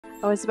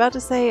I was about to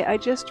say, I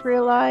just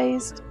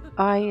realized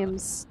I am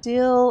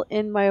still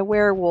in my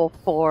werewolf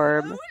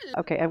form.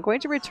 Okay, I'm going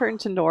to return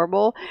to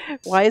normal.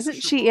 Why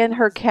isn't she in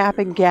her cap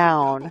and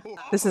gown?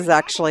 This is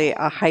actually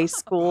a high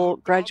school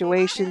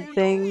graduation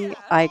thing.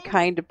 I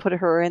kind of put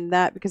her in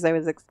that because I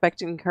was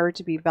expecting her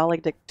to be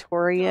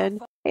valedictorian.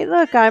 Hey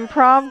look, I'm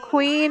prom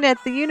queen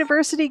at the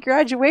university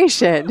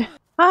graduation.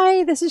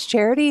 Hi, this is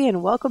Charity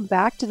and welcome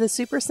back to the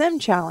Super Sim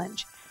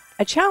Challenge.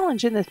 A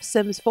challenge in The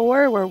Sims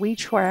 4 where we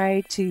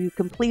try to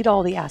complete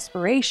all the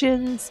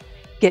aspirations,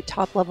 get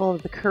top level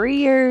of the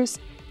careers,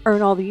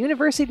 earn all the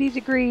university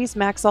degrees,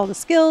 max all the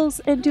skills,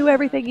 and do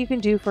everything you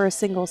can do for a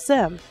single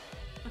sim.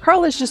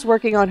 Karla's just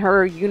working on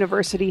her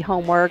university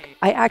homework.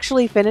 I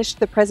actually finished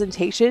the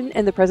presentation,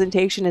 and the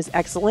presentation is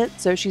excellent,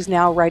 so she's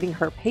now writing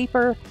her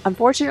paper.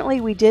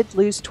 Unfortunately, we did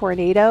lose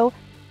Tornado,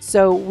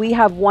 so we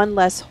have one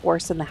less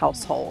horse in the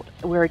household.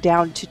 We're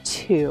down to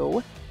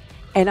 2.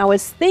 And I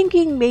was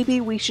thinking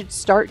maybe we should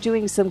start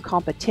doing some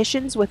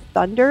competitions with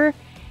Thunder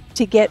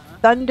to get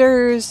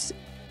Thunder's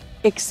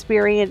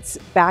experience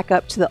back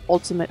up to the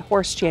Ultimate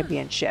Horse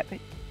Championship,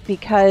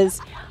 because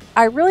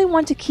I really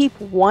want to keep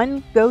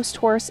one ghost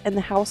horse in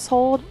the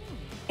household,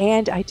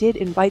 and I did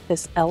invite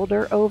this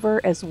elder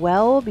over as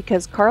well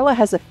because Karla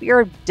has a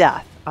fear of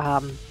death.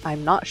 I'm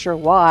not sure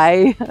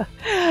why.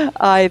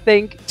 I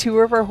think 2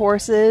 of her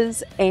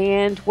horses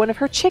and 1 of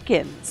her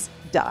chickens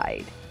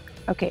died.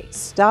 Okay,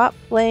 stop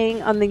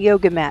playing on the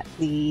yoga mat,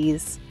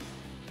 please.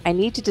 I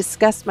need to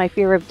discuss my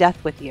fear of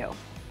death with you.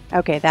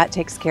 Okay, that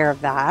takes care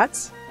of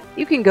that.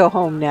 You can go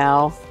home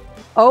now.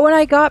 Oh, and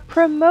I got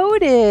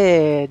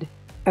promoted!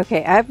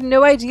 Okay, I have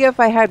no idea if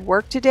I had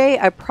work today.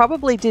 I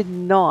probably did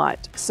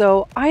not.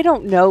 So I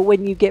don't know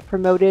when you get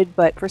promoted,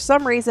 but for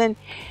some reason,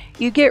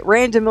 you get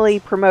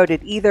randomly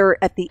promoted either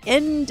at the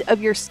end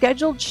of your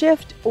scheduled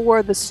shift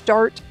or the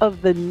start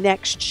of the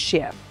next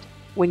shift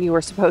when you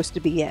were supposed to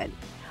be in.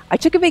 I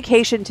took a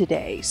vacation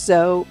today,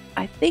 so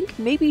I think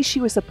maybe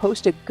she was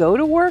supposed to go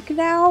to work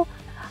now?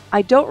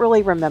 I don't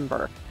really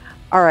remember.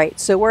 Alright,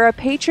 so we're a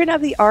patron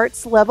of the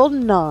arts level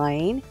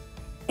 9,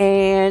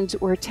 and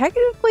we're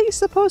technically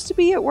supposed to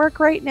be at work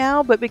right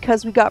now, but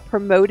because we got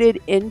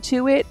promoted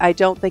into it, I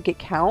don't think it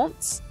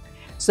counts.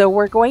 So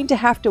we're going to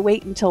have to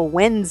wait until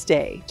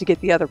Wednesday to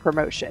get the other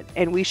promotion,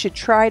 and we should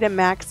try to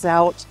max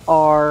out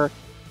our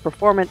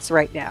performance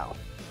right now.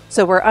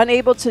 So we're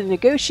unable to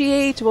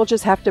negotiate, we'll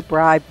just have to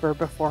bribe for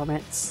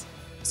performance.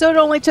 So it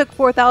only took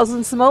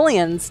 4,000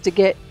 simoleons to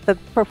get the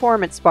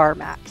performance bar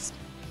maxed.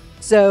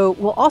 So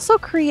we'll also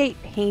create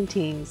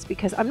paintings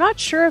because I'm not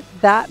sure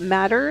if that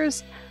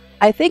matters.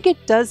 I think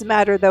it does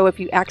matter though if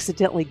you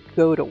accidentally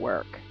go to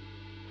work.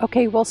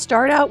 Okay, we'll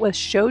start out with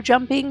show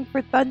jumping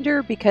for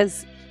Thunder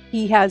because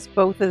he has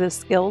both of the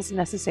skills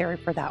necessary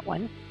for that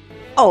one.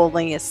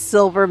 Only a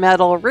silver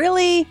medal,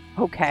 really?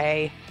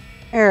 Okay.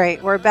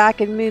 Alright, we're back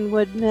in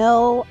Moonwood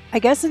Mill. I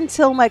guess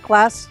until my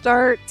class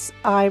starts,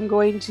 I'm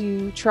going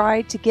to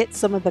try to get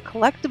some of the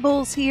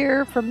collectibles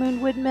here from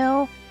Moonwood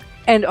Mill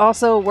and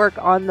also work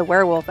on the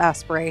werewolf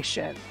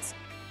aspirations.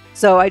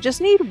 So I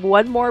just need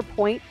 1 more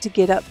point to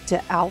get up to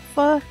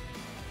Alpha,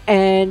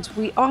 and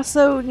we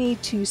also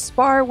need to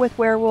spar with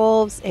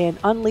werewolves and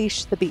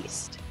unleash the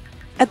beast.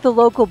 At the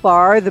local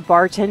bar, the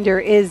bartender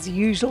is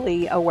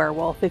usually a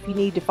werewolf if you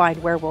need to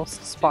find werewolves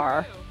to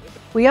spar.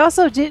 We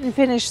also didn't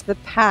finish the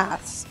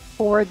paths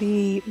for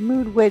the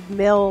Moonwood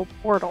Mill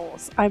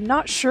portals. I'm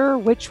not sure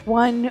which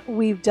one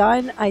we've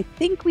done. I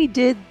think we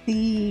did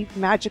the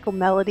Magical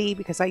Melody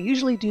because I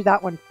usually do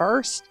that one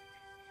first.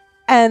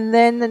 And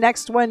then the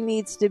next one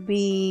needs to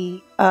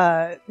be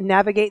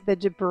navigate the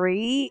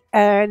debris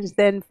and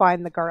then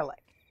find the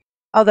garlic.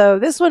 Although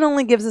this one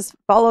only gives us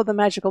follow the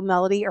Magical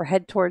Melody or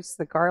head towards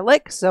the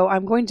garlic. So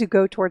I'm going to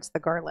go towards the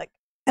garlic.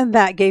 And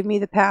that gave me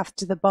the path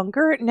to the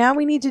bunker. Now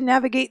we need to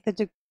navigate the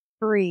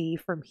debris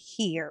from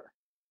here.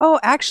 Oh,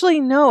 actually,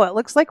 no. It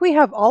looks like we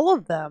have all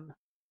of them.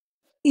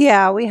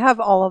 Yeah, we have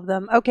all of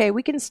them. Okay,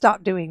 we can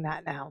stop doing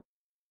that now.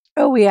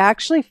 Oh, we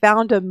actually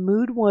found a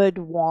Moonwood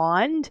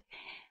wand.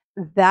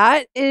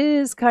 That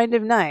is kind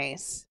of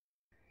nice.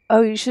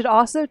 Oh, you should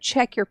also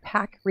check your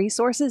pack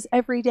resources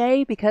every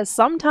day because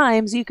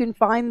sometimes you can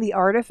find the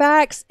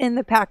artifacts in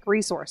the pack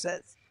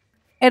resources.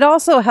 It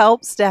also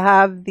helps to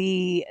have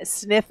the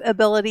sniff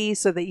ability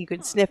so that you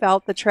can sniff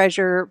out the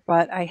treasure,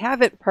 but I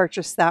haven't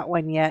purchased that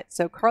one yet,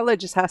 so Karla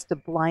just has to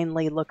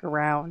blindly look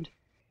around.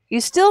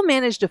 You still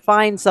manage to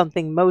find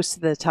something most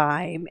of the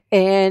time,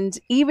 and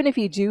even if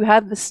you do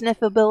have the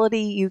sniff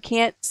ability, you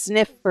can't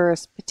sniff for a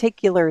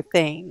particular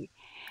thing.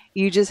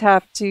 You just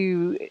have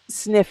to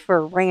sniff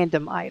for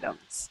random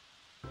items.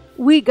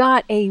 We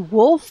got a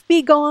wolf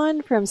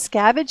begone from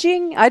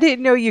scavenging. I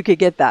didn't know you could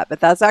get that, but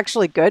that's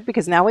actually good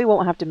because now we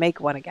won't have to make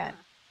one again.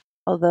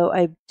 Although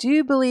I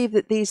do believe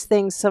that these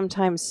things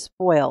sometimes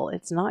spoil.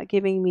 It's not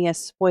giving me a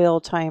spoil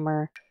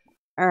timer.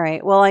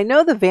 Alright, well I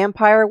know the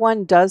vampire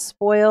one does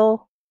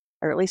spoil,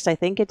 or at least I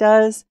think it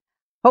does.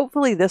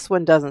 Hopefully this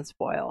one doesn't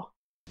spoil.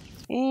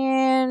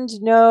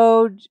 And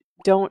no,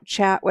 Don't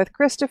chat with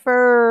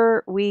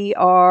Christopher. We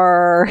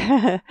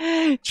are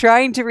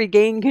trying to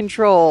regain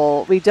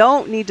control. We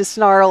don't need to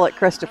snarl at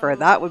Christopher.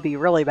 That would be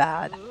really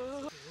bad.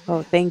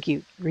 Oh, thank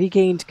you.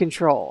 Regained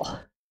control.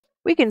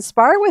 We can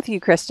spar with you,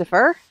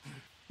 Christopher.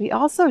 We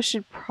also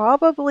should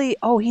probably...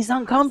 Oh, he's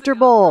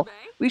uncomfortable.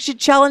 We should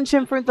challenge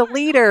him for the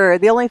leader.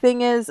 The only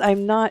thing is,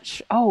 I'm not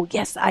sure... Oh,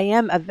 yes, I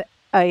am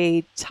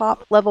a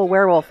top-level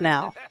werewolf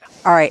now.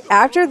 All right,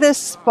 after this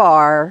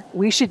spar,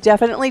 we should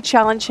definitely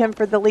challenge him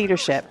for the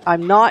leadership.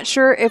 I'm not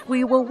sure if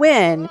we will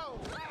win,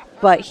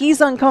 but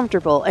he's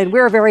uncomfortable, and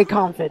we're very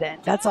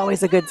confident. That's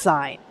always a good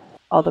sign.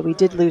 Although we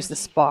did lose the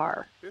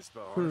spar.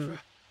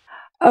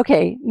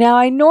 Okay, now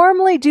I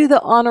normally do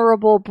the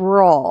honorable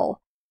brawl.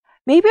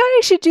 Maybe I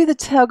should do the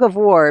tug of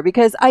war,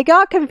 because I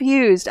got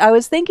confused. I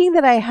was thinking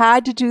that I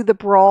had to do the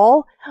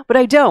brawl, but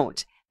I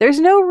don't. There's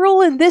no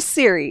rule in this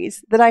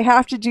series that I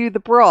have to do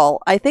the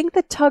brawl. I think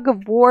the tug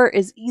of war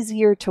is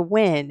easier to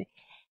win.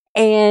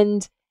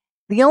 And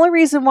the only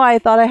reason why I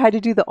thought I had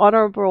to do the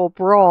honorable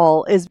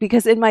brawl is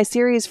because in my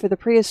series for the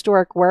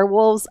prehistoric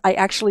werewolves, I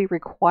actually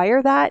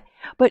require that.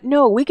 But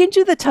no, we can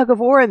do the tug of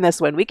war in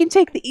this one. We can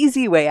take the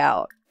easy way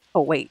out.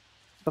 Oh, wait.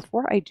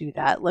 Before I do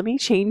that, let me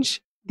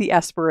change the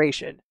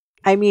aspiration.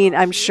 I mean,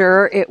 I'm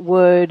sure it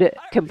would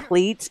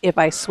complete if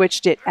I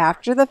switched it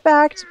after the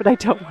fact, but I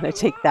don't want to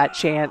take that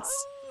chance.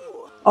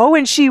 Oh,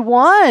 and she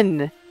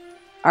won!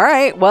 All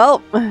right,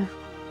 well,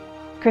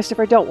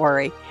 Christopher, don't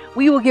worry.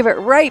 We will give it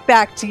right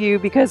back to you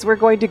because we're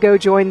going to go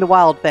join the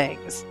wild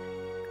things.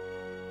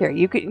 Here,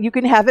 you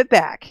can have it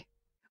back.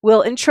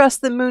 We'll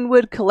entrust the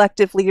Moonwood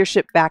Collective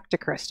leadership back to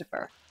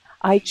Christopher.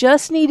 I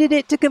just needed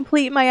it to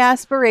complete my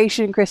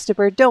aspiration,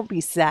 Christopher. Don't be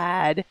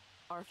sad.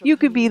 You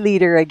could be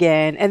leader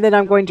again, and then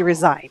I'm going to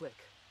resign.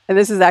 And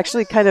this is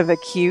actually kind of a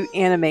cute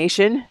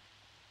animation.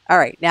 All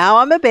right, now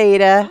I'm a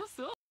beta,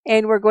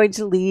 and we're going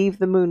to leave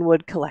the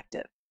Moonwood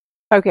Collective.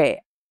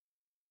 Okay,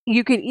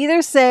 you can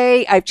either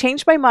say, I've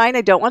changed my mind,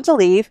 I don't want to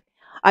leave.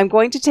 I'm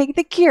going to take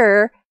the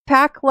cure.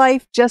 Pack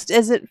life just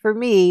isn't for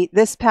me.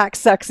 This pack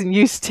sucks and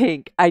you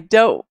stink. I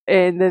don't.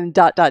 And then ...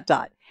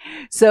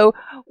 So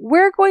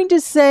we're going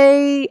to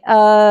say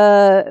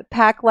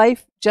pack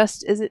life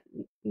just isn't...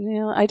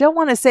 I don't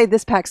want to say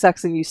this pack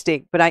sucks and you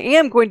stink, but I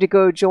am going to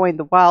go join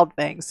the wild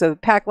thing. So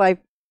pack life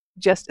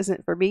just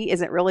isn't for me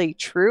isn't really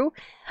true.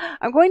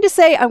 I'm going to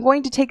say I'm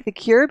going to take the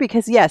cure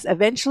because yes,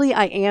 eventually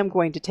I am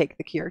going to take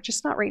the cure,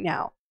 just not right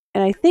now.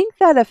 And I think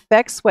that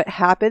affects what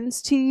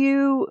happens to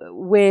you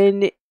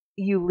when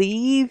you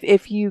leave,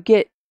 if you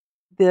get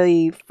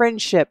the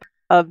friendship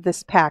of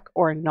this pack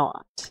or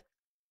not.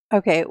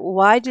 Okay,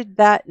 why did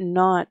that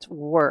not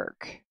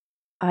work?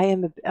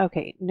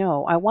 Okay,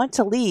 no, I want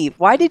to leave.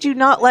 Why did you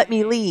not let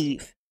me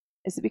leave?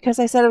 Is it because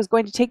I said I was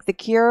going to take the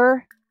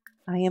cure?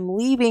 I am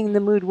leaving the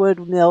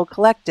Moonwood Mill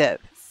Collective.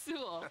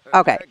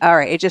 Okay,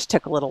 alright, it just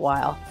took a little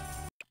while.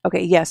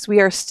 Okay, yes, we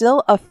are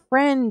still a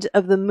friend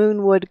of the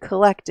Moonwood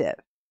Collective.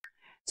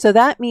 So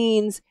that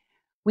means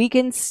we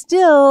can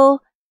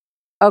still...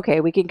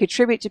 Okay, we can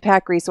contribute to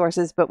pack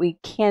resources, but we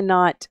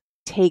cannot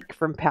take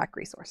from pack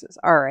resources.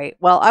 All right.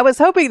 Well, I was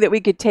hoping that we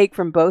could take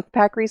from both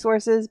pack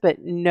resources, but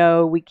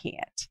no, we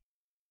can't.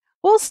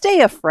 We'll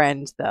stay a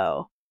friend,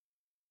 though.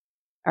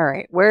 All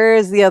right. Where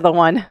is the other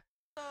one?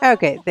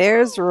 Okay,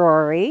 there's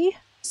Rory.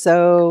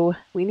 So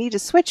we need to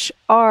switch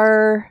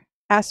our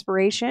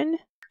aspiration,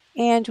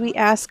 and we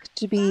ask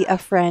to be a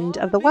friend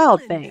of the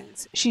wild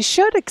things. She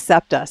should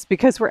accept us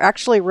because we're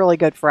actually really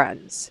good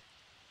friends.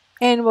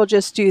 And we'll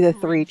just do the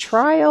 3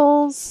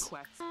 trials.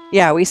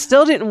 Yeah, we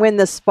still didn't win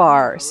the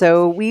spar,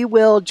 so we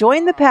will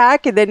join the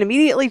pack and then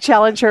immediately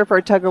challenge her for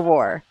a tug of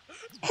war.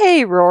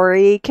 Hey,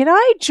 Rory, can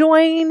I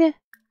join?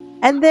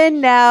 And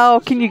then now,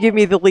 can you give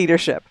me the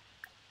leadership?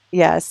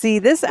 Yeah, see,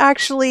 this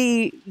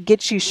actually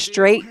gets you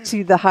straight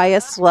to the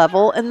highest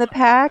level in the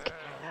pack,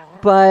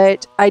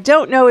 but I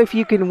don't know if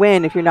you can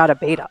win if you're not a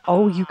beta.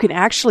 Oh, you can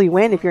actually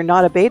win if you're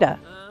not a beta.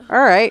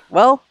 All right,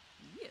 well.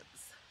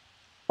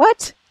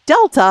 What?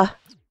 Delta?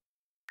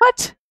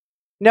 What?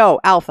 No,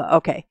 alpha,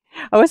 okay.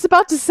 I was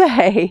about to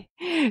say,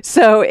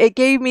 so it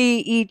gave me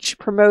each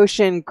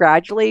promotion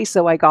gradually,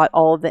 so I got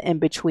all of the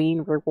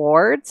in-between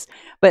rewards,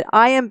 but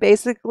I am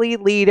basically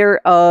leader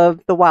of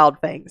the wild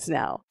things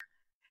now.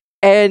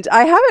 And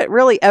I haven't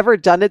really ever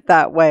done it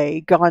that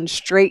way, gone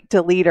straight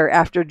to leader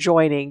after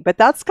joining, but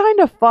that's kind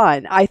of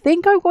fun. I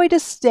think I'm going to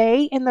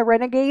stay in the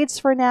Renegades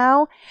for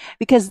now,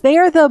 because they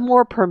are the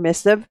more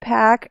permissive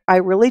pack. I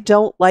really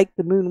don't like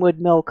the Moonwood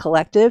Mill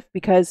Collective,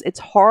 because it's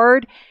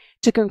hard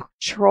to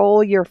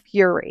control your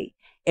fury.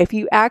 If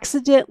you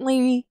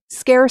accidentally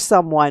scare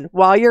someone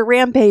while you're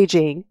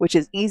rampaging, which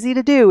is easy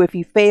to do if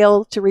you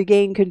fail to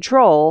regain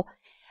control,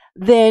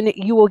 then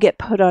you will get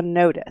put on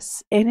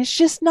notice. And it's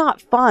just not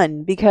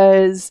fun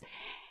because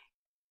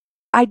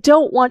I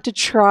don't want to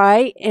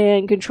try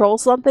and control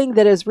something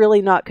that is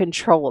really not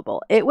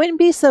controllable. It wouldn't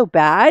be so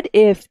bad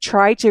if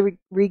try to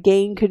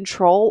regain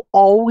control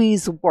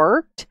always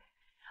worked,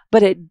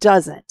 but it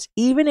doesn't.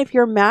 Even if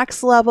you're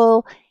max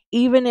level,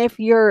 even if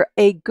you're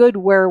a good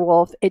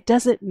werewolf, it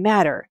doesn't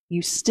matter.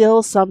 You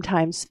still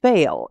sometimes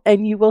fail,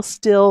 and you will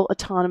still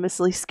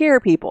autonomously scare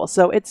people.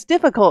 So it's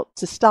difficult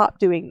to stop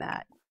doing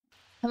that.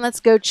 And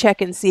let's go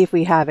check and see if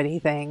we have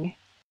anything.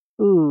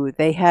 Ooh,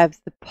 they have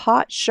the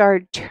pot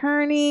shard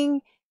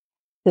turning,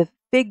 the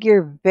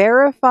figure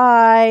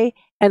verify,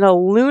 and a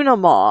Luna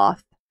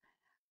moth.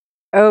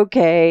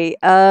 Okay,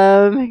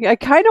 I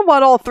kind of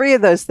want all three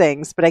of those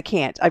things, but I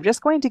can't. I'm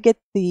just going to get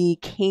the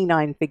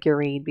canine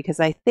figurine because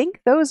I think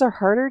those are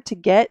harder to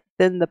get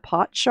than the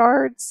pot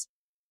shards.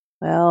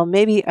 Well,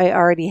 maybe I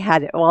already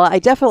had it. Well, I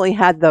definitely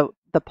had the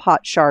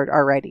pot shard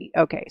already.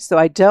 Okay, so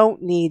I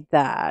don't need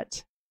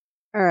that.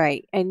 All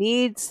right, I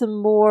need some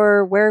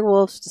more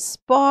werewolves to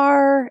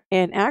spar,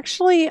 and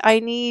actually I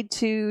need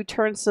to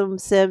turn some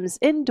Sims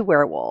into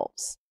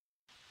werewolves.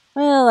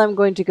 Well, I'm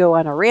going to go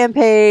on a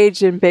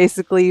rampage and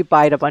basically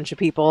bite a bunch of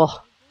people.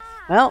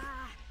 Well,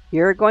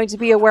 you're going to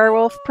be a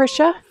werewolf,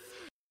 Prisha?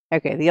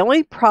 Okay, the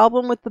only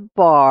problem with the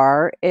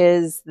bar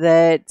is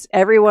that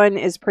everyone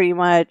is pretty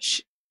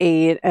much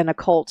an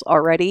occult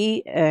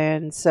already,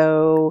 and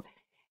so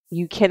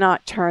you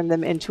cannot turn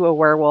them into a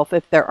werewolf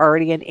if they're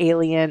already an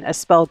alien, a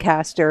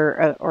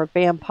spellcaster, or a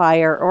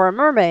vampire, or a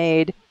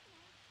mermaid.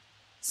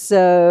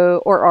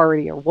 So, or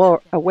already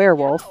a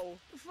werewolf.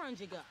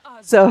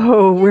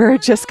 So we're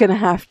just going to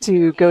have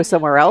to go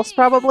somewhere else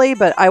probably,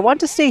 but I want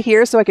to stay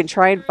here so I can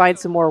try and find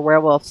some more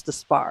werewolves to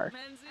spar.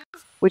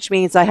 Which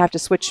means I have to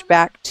switch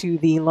back to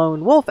the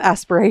lone wolf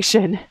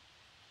aspiration.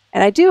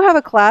 And I do have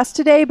a class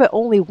today, but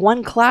only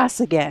one class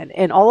again.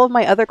 And all of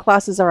my other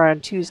classes are on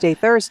Tuesday,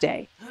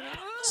 Thursday.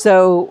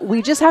 So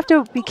we just have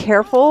to be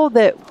careful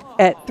that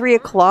at 3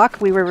 o'clock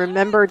we will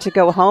remember to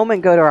go home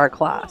and go to our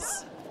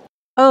class.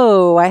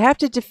 Oh, I have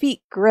to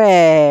defeat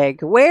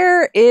Greg.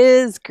 Where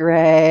is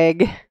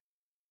Greg?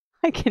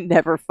 I can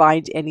never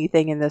find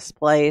anything in this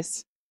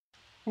place.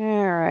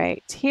 All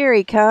right, here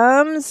he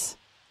comes.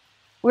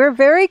 We're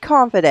very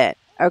confident,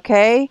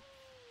 okay?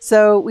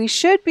 So we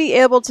should be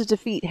able to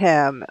defeat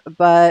him,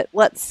 but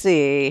let's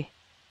see.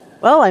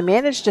 Well, I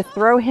managed to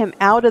throw him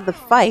out of the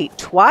fight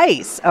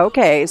twice.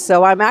 Okay,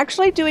 so I'm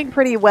actually doing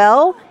pretty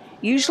well.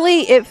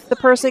 Usually if the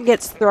person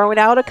gets thrown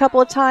out a couple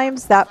of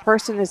times, that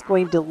person is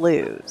going to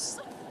lose.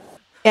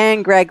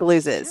 And Greg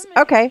loses.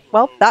 Okay,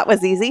 well, that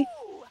was easy.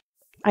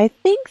 I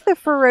think the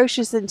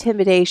ferocious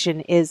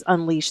intimidation is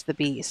Unleash the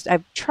Beast.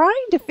 I'm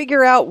trying to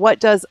figure out what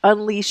does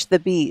Unleash the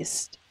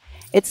Beast.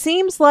 It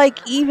seems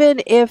like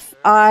even if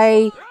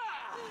I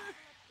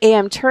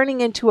am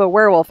turning into a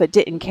werewolf, it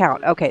didn't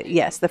count. Okay,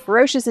 yes, the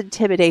ferocious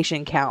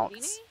intimidation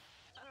counts.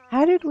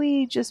 How did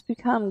we just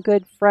become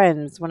good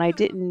friends when I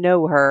didn't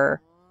know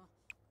her?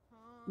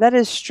 That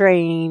is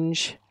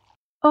strange.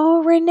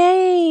 Oh,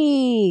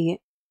 Renee!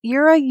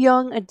 You're a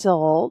young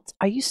adult.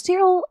 Are you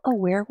still a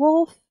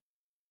werewolf?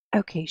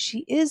 Okay, she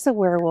is a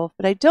werewolf,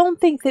 but I don't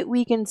think that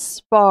we can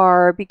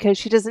spar because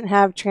she doesn't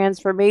have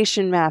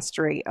transformation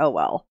mastery. Oh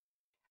well.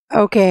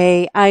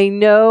 Okay, I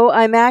know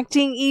I'm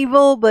acting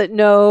evil, but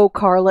no,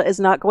 Karla is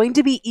not going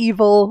to be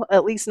evil.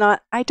 At least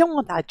not. I don't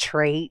want that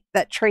trait.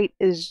 That trait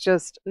is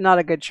just not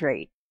a good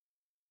trait.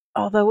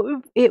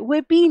 Although it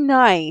would be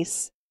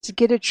nice to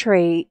get a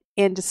trait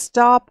and to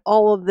stop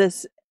all of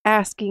this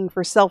asking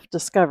for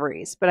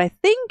self-discoveries. But I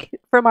think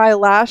for my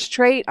last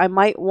trait, I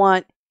might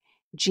want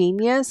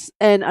Genius,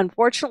 and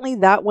unfortunately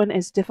that one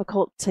is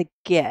difficult to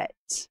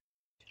get.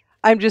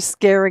 I'm just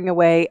scaring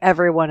away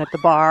everyone at the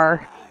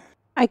bar.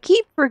 I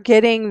keep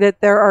forgetting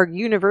that there are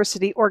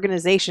university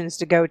organizations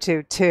to go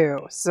to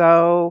too,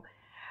 so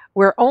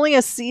we're only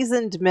a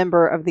seasoned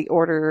member of the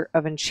Order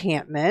of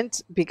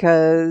Enchantment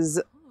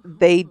because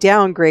they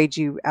downgrade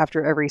you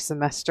after every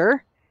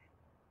semester.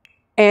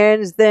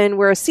 And then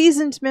we're a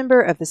seasoned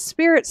member of the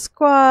Spirit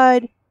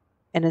Squad,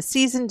 and a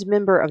seasoned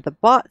member of the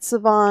Bot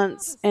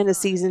Savants, and a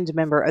seasoned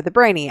member of the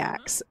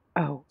Brainiacs.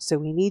 Oh, so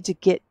we need to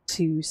get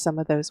to some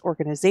of those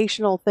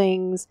organizational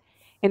things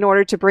in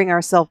order to bring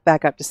ourselves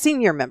back up to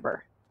senior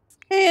member.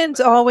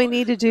 And all we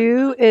need to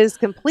do is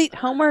complete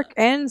homework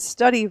and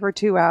study for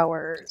 2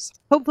 hours.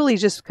 Hopefully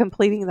just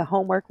completing the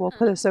homework will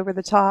put us over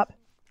the top.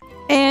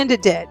 And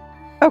it did.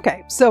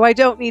 Okay, so I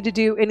don't need to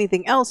do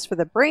anything else for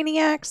the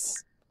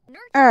Brainiacs.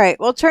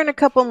 Alright, we'll turn a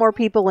couple more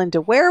people into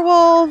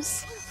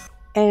werewolves.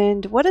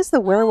 And what is the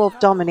werewolf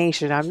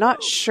domination? I'm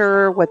not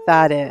sure what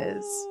that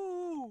is.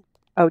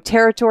 Oh,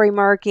 territory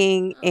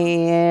marking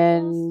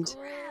and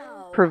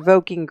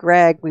provoking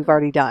Greg we've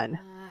already done.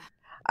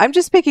 I'm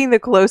just picking the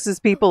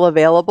closest people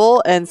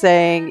available and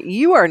saying,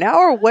 you are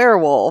now a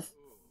werewolf.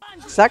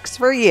 Sucks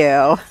for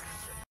you.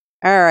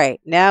 Alright,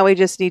 now we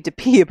just need to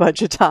pee a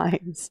bunch of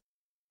times.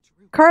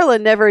 Karla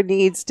never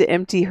needs to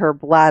empty her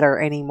bladder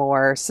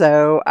anymore,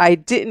 so I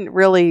didn't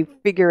really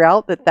figure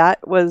out that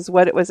that was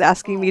what it was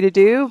asking me to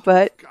do,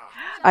 but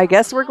I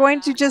guess we're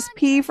going to just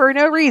pee for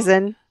no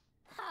reason.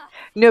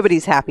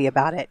 Nobody's happy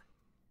about it.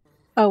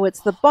 Oh, it's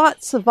the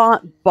Bot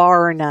Savant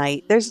bar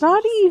night. There's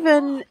not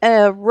even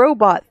a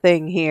robot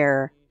thing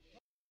here.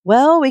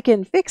 Well, we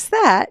can fix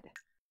that.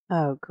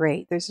 Oh,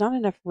 great. There's not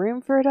enough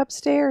room for it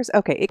upstairs.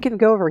 Okay, it can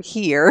go over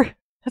here.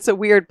 That's a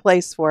weird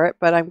place for it,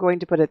 but I'm going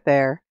to put it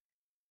there.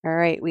 All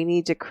right, we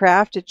need to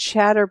craft a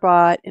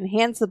chatterbot,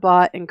 enhance the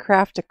bot, and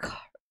craft a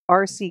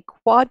RC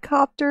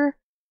quadcopter.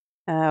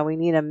 We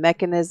need a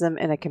mechanism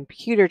and a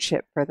computer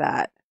chip for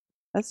that.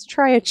 Let's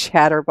try a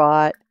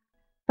chatterbot.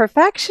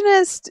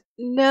 Perfectionist?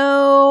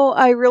 No,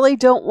 I really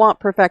don't want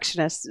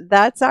perfectionist.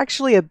 That's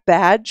actually a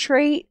bad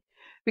trait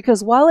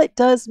because while it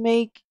does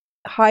make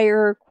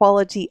higher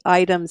quality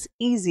items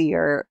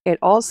easier, it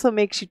also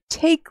makes you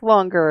take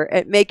longer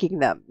at making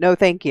them. No,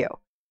 thank you.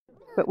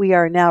 But we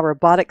are now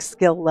robotic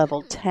skill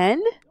level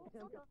 10,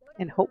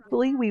 and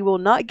hopefully we will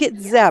not get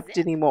zapped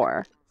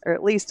anymore, or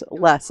at least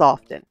less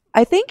often.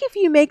 I think if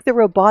you make the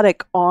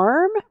robotic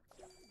arm,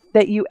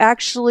 that you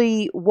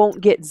actually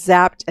won't get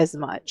zapped as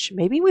much.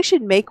 Maybe we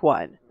should make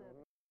one.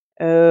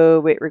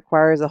 Oh, it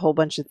requires a whole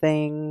bunch of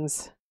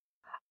things.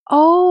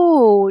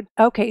 Oh,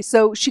 okay,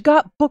 so she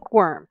got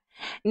bookworm.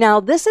 Now,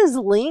 this is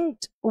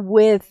linked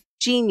with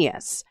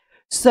genius.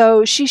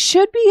 So she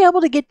should be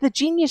able to get the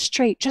genius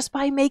trait just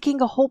by making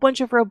a whole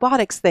bunch of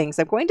robotics things.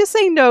 I'm going to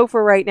say no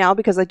for right now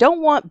because I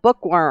don't want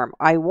bookworm.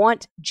 I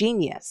want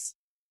genius.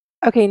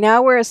 Okay,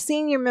 now we're a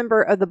senior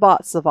member of the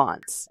bot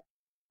savants.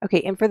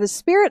 Okay, and for the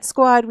spirit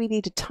squad, we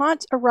need to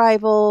taunt a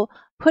rival,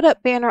 put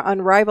up banner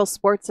on rival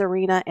sports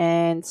arena,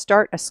 and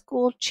start a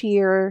school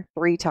cheer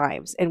 3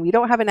 times. And we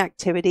don't have an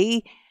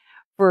activity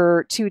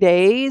for 2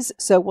 days,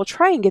 so we'll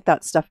try and get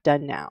that stuff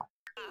done now.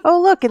 Oh,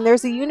 look, and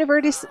there's a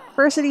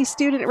university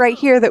student right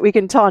here that we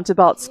can taunt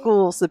about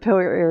school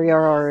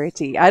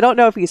superiority. I don't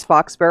know if he's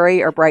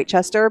Foxbury or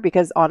Brightchester,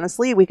 because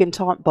honestly, we can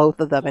taunt both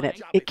of them, and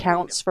it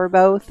counts for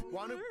both.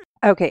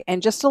 Okay,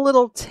 and just a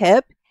little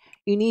tip.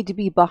 You need to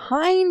be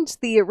behind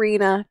the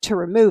arena to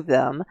remove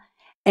them,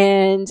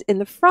 and in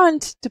the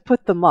front to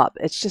put them up.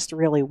 It's just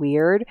really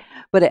weird,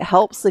 but it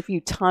helps if you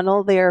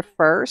tunnel there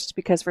first,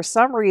 because for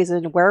some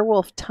reason,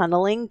 werewolf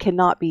tunneling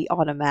cannot be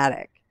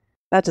automatic.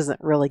 That doesn't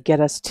really get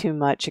us too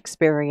much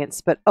experience,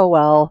 but oh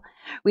well.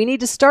 We need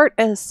to start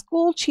a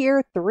school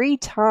cheer 3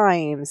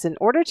 times. In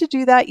order to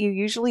do that, you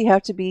usually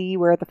have to be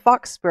where the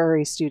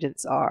Foxbury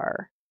students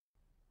are.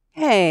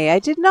 Hey, I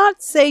did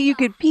not say you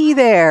could pee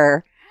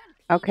there.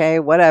 Okay,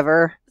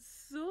 whatever.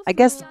 I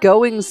guess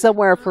going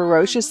somewhere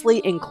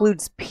ferociously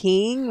includes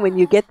peeing when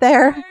you get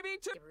there.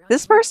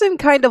 This person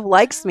kind of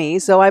likes me,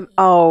 so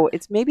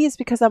maybe it's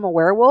because I'm a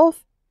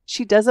werewolf?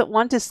 She doesn't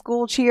want to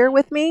school cheer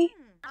with me?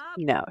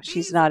 No,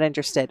 she's not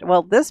interested.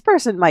 Well, this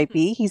person might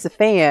be. He's a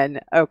fan.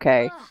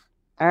 Okay.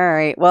 All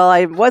right. Well,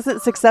 I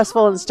wasn't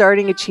successful in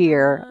starting a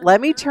cheer.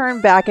 Let me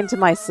turn back into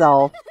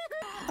myself.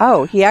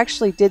 Oh, he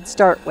actually did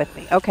start with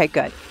me. Okay,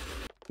 good.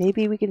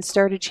 Maybe we can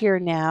start a cheer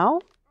now?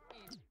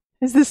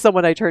 Is this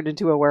someone I turned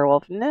into a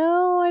werewolf?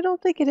 No, I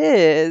don't think it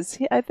is.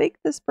 I think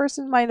this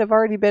person might have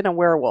already been a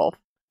werewolf.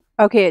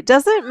 Okay, it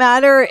doesn't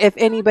matter if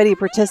anybody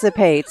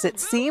participates. It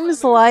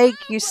seems like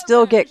you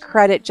still get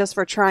credit just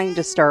for trying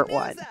to start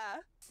one.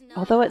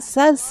 Although it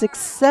says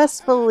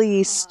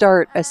successfully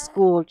start a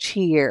school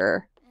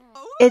cheer.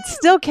 It's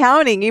still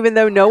counting even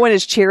though no one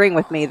is cheering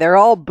with me. They're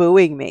all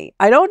booing me.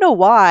 I don't know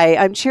why.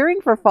 I'm cheering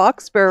for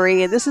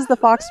Foxbury, and this is the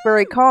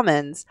Foxbury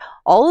Commons.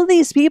 All of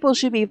these people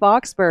should be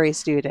Foxbury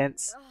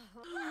students.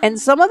 And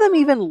some of them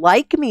even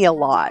like me a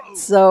lot.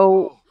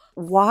 So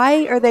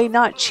why are they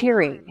not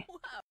cheering?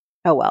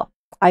 Oh well.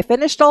 I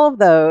finished all of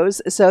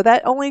those, so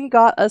that only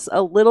got us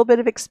a little bit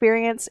of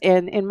experience,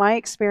 and in my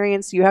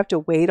experience, you have to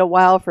wait a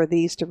while for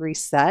these to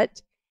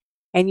reset,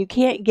 and you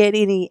can't get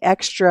any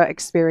extra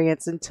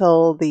experience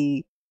until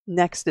the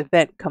next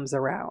event comes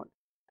around.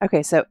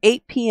 Okay, so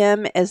 8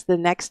 p.m. is the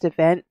next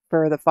event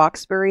for the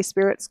Foxbury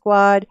Spirit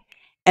Squad,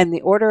 and the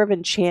Order of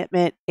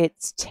Enchantment,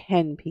 it's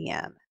 10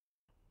 p.m.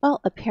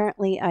 Well,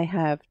 apparently I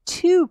have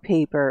 2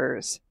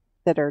 papers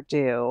that are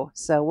due,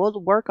 so we'll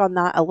work on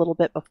that a little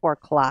bit before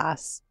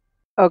class.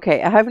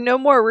 Okay, I have no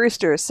more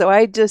roosters, so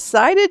I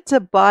decided to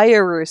buy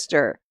a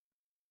rooster.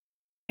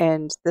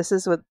 And this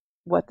is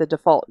what the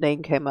default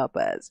name came up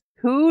as.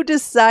 Who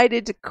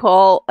decided to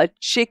call a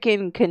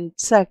chicken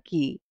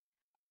Kentucky?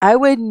 I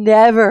would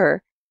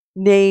never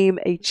name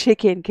a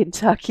chicken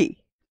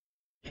Kentucky.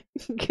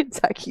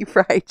 Kentucky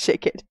Fried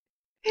Chicken.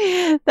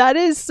 That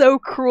is so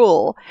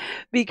cruel,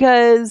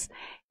 because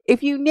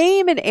if you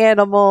name an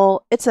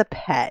animal, it's a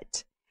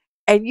pet.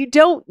 And you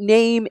don't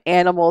name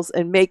animals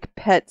and make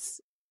pets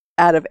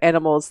out of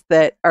animals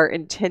that are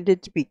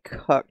intended to be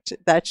cooked.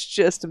 That's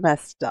just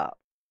messed up.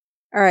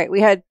 All right,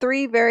 we had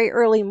 3 very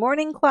early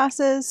morning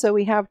classes, so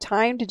we have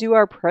time to do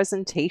our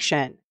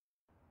presentation.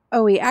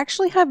 Oh, we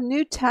actually have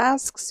new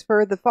tasks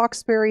for the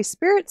Foxbury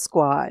Spirit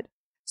Squad.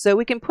 So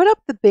we can put up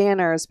the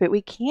banners, but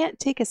we can't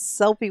take a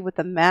selfie with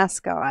the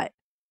mascot.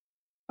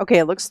 Okay,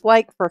 it looks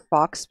like for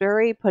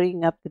Foxbury,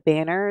 putting up the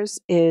banners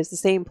is the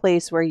same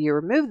place where you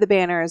remove the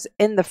banners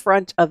in the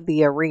front of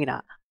the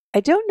arena. I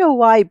don't know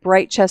why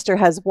Brightchester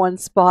has one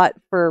spot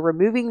for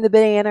removing the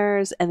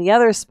banners and the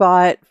other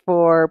spot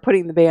for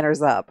putting the banners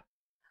up.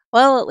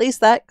 Well, at least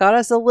that got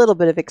us a little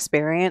bit of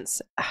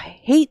experience. I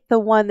hate the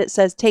one that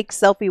says take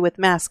selfie with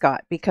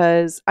mascot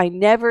because I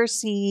never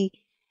see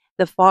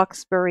the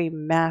Foxbury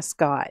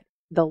mascot.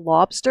 the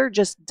lobster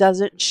just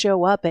doesn't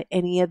show up at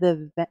any of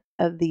the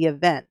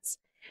events.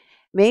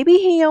 Maybe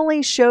he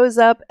only shows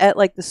up at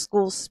like the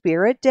school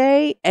spirit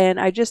day, and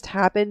I just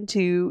happen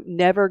to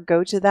never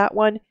go to that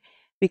one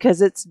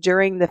because it's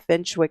during the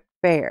Finchwick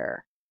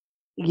Fair.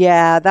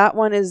 Yeah, that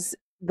one is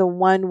the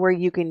one where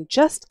you can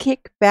just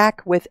kick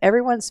back with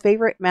everyone's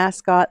favorite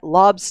mascot,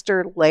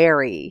 Lobster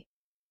Larry.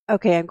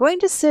 Okay, I'm going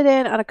to sit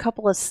in on a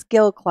couple of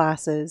skill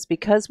classes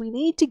because we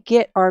need to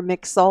get our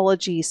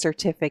mixology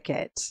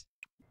certificate.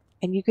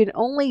 And you can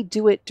only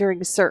do it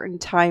during certain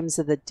times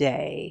of the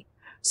day.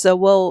 So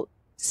we'll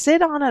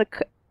sit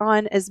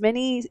on as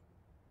many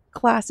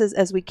classes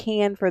as we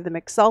can for the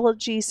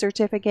mixology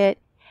certificate.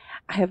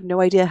 I have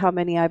no idea how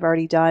many I've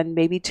already done,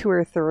 maybe 2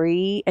 or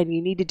 3, and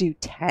you need to do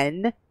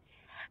 10.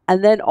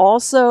 And then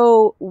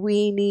also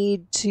we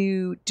need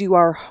to do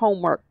our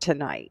homework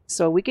tonight.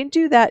 So we can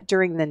do that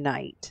during the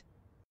night.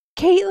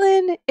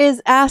 Caitlin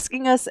is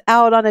asking us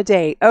out on a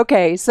date.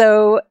 Okay,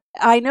 so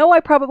I know I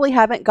probably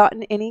haven't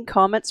gotten any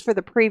comments for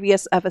the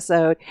previous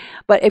episode,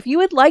 but if you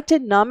would like to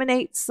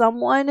nominate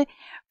someone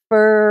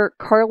for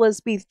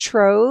Karla's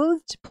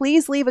betrothed,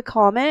 please leave a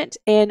comment.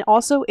 And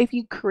also, if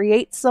you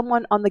create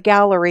someone on the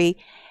gallery,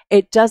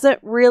 it doesn't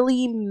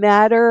really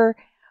matter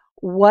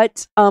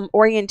what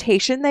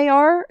orientation they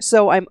are.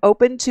 So I'm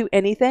open to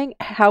anything.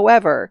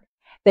 However,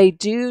 they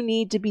do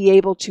need to be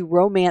able to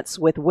romance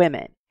with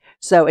women.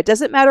 So it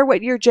doesn't matter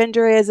what your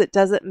gender is. It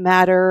doesn't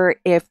matter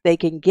if they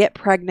can get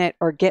pregnant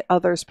or get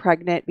others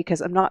pregnant, because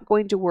I'm not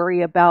going to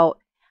worry about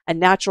a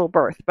natural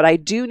birth, but I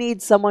do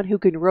need someone who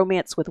can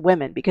romance with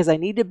women because I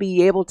need to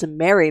be able to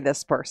marry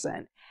this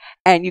person.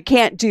 And you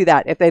can't do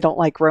that if they don't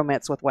like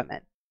romance with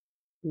women.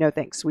 No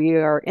thanks. We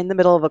are in the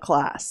middle of a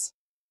class.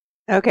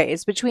 Okay,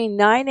 it's between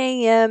 9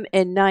 a.m.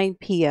 and 9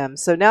 p.m.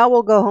 So now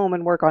we'll go home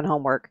and work on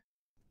homework.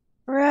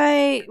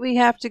 Right, we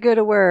have to go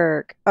to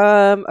work.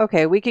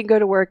 Okay, we can go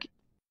to work.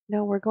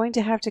 No, we're going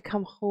to have to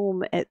come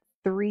home at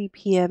 3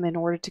 p.m. in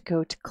order to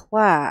go to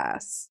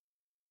class.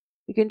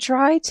 You can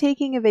try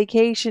taking a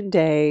vacation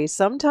day.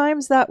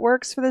 Sometimes that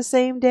works for the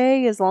same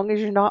day as long as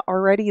you're not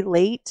already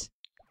late.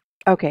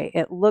 Okay,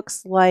 it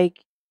looks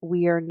like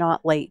we are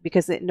not late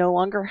because it no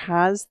longer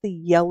has the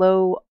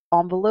yellow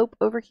envelope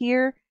over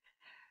here.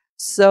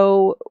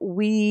 So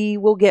we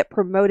will get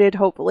promoted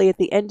hopefully at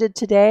the end of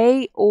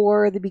today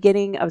or the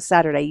beginning of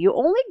Saturday. You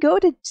only go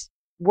to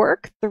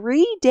work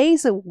 3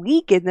 days a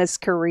week in this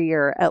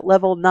career at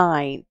level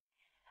 9.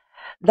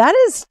 That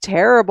is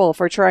terrible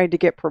for trying to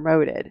get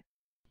promoted.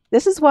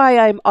 This is why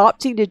I'm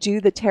opting to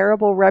do the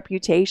terrible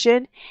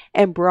reputation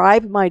and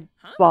bribe my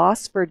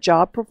boss for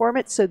job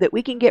performance so that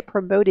we can get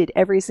promoted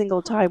every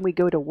single time we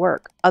go to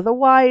work.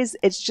 Otherwise,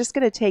 it's just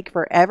going to take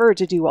forever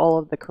to do all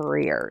of the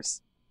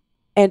careers.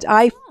 And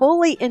I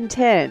fully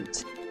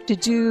intend to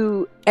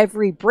do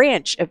every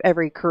branch of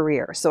every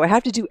career. So I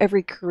have to do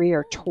every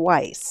career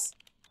twice.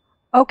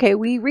 Okay,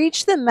 we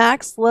reached the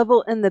max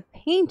level in the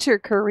painter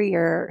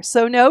career.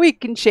 So now we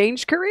can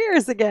change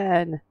careers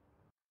again.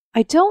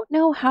 I don't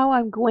know how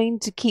I'm going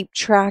to keep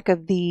track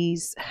of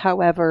these,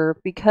 however,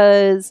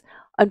 because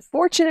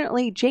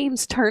unfortunately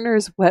James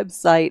Turner's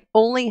website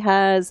only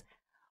has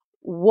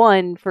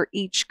 1 for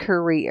each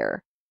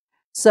career.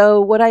 So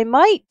what I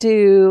might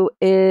do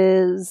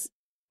is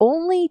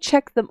only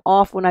check them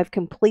off when I've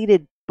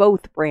completed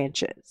both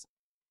branches,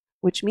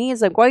 which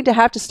means I'm going to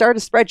have to start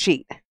a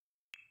spreadsheet.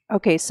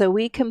 Okay, so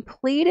we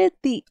completed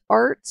the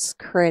arts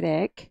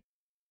critic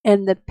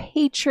and the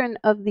patron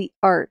of the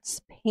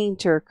arts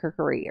painter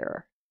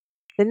career.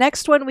 The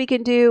next one we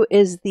can do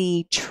is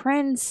the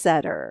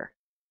trendsetter,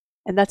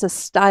 and that's a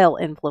style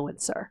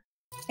influencer.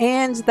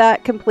 And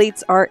that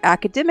completes our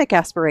academic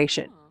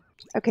aspiration.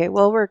 Okay,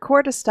 we'll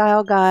record a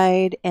style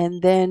guide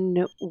and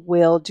then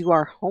we'll do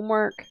our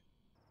homework.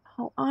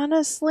 Oh,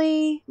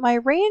 honestly, my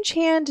range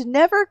hand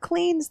never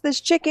cleans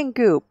this chicken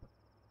coop.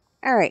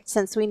 Alright,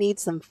 since we need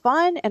some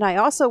fun and I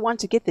also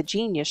want to get the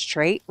genius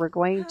trait, we're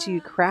going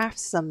to craft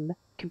some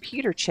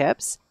computer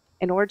chips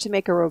in order to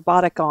make a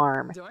robotic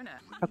arm.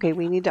 Okay,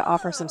 we need to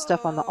offer some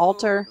stuff on the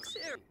altar.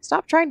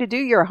 Stop trying to do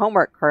your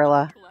homework,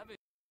 Karla.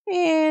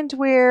 And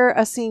we're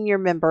a senior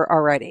member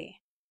already.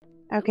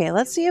 Okay,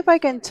 let's see if I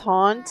can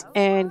taunt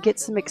and get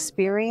some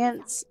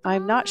experience.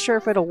 I'm not sure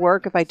if it'll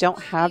work if I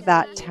don't have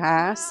that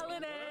task.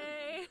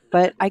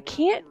 But I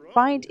can't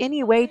find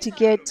any way to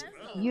get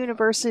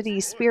University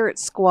Spirit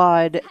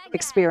Squad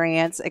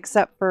experience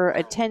except for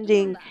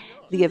attending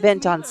the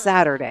event on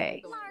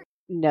Saturday.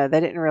 No, that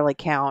didn't really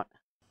count.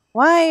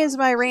 Why is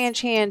my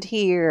ranch hand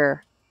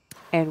here?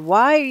 And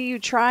why are you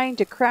trying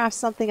to craft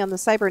something on the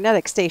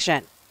cybernetic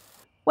station?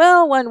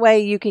 Well, one way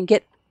you can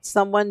get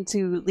someone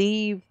to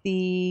leave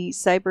the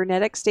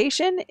cybernetic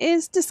station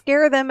is to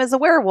scare them as a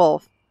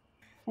werewolf.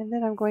 And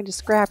then I'm going to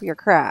scrap your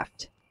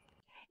craft.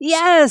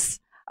 Yes!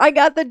 I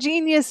got the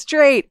genius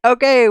trait!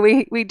 Okay,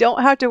 we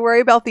don't have to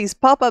worry about these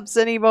pop-ups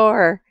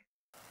anymore.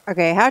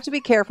 Okay, I have to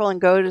be careful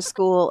and go to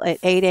school at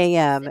 8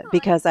 a.m.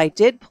 because I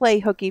did play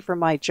hooky for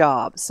my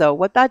job. So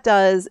what that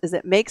does is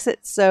it makes it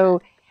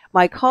so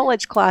my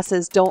college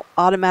classes don't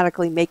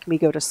automatically make me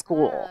go to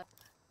school.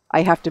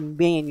 I have to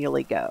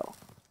manually go.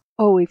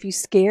 Oh, if you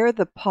scare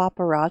the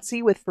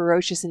paparazzi with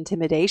ferocious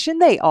intimidation,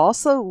 they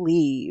also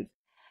leave.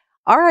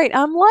 All right,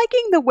 I'm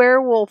liking the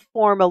werewolf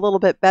form a little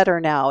bit better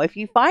now. If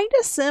you find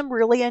a sim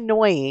really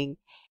annoying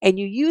and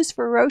you use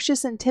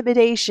ferocious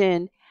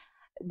intimidation,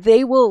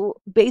 they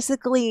will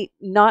basically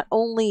not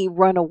only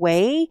run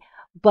away,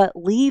 but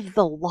leave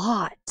the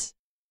lot.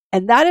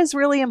 And that is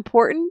really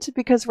important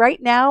because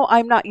right now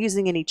I'm not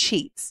using any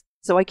cheats.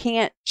 So I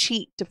can't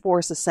cheat to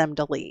force a sim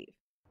to leave.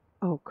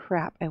 Oh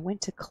crap, I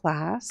went to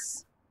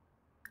class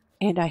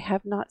and I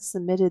have not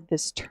submitted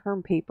this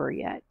term paper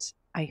yet.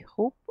 I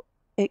hope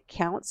it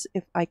counts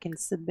if I can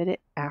submit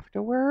it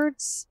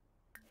afterwards.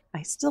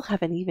 I still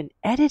haven't even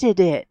edited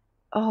it.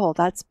 Oh,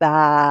 that's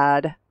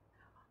bad.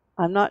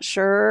 I'm not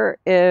sure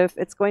if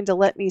it's going to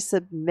let me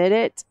submit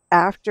it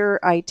after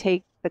I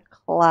take the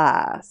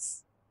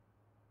class.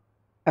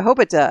 I hope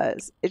it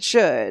does. It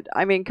should.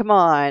 I mean, come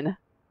on.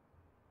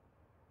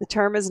 The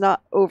term is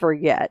not over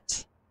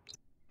yet.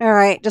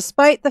 Alright,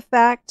 despite the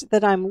fact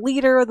that I'm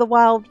leader of the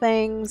wild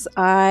things,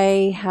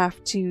 I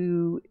have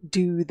to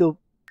do the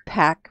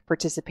pack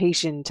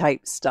participation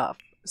type stuff.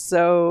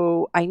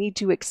 So I need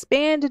to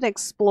expand and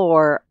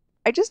explore.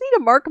 I just need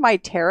to mark my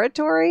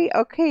territory?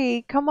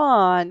 Okay, come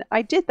on.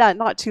 I did that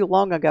not too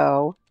long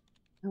ago.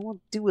 I will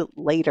do it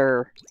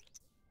later.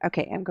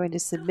 Okay, I'm going to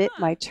submit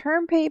my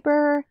term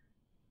paper,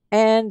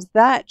 and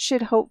that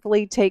should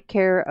hopefully take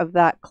care of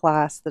that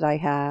class that I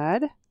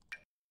had.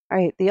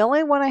 Alright, the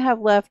only one I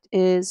have left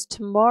is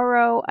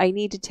tomorrow. I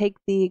need to take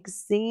the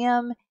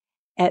exam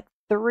at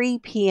 3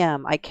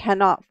 p.m. I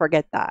cannot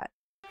forget that.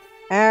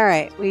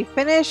 Alright, we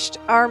finished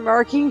our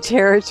marking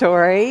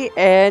territory,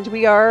 and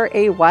we are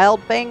a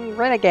Wild Thing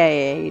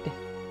Renegade.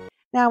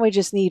 Now we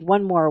just need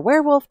one more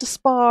werewolf to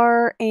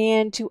spar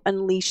and to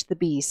unleash the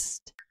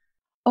beast.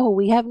 Oh,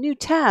 we have new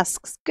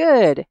tasks.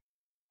 Good.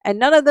 And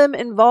none of them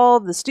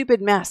involve the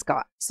stupid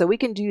mascot. So we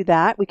can do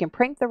that. We can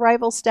prank the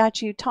rival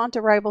statue, taunt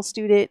a rival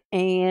student,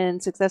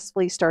 and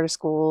successfully start a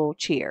school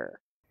cheer.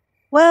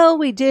 Well,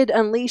 we did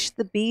unleash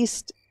the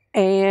beast,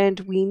 and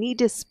we need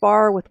to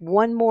spar with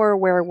one more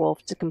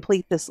werewolf to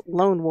complete this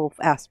lone wolf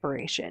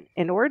aspiration.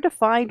 In order to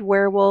find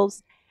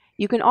werewolves,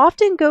 you can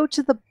often go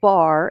to the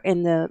bar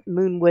in the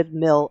Moonwood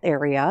Mill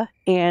area,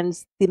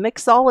 and the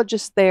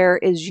mixologist there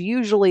is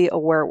usually a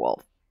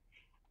werewolf.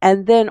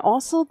 And then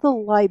also the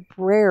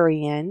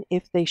librarian,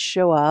 if they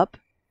show up,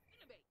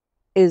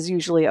 is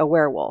usually a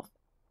werewolf.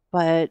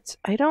 But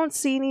I don't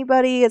see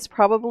anybody. It's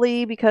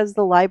probably because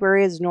the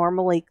library is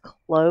normally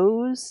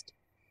closed.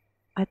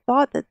 I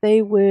thought that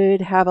they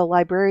would have a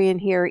librarian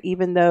here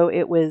even though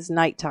it was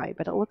nighttime,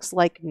 but it looks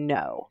like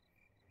no.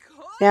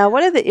 Now,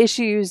 one of the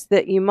issues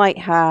that you might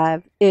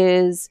have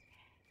is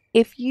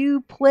if you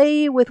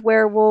play with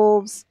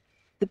werewolves,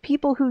 the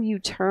people who you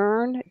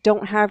turn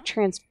don't have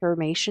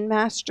transformation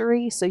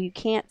mastery, so you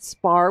can't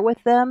spar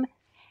with them.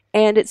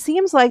 And it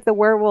seems like the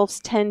werewolves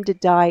tend to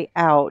die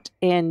out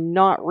and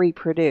not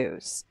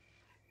reproduce.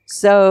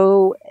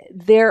 So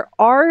there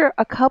are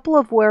a couple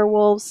of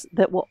werewolves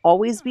that will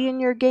always be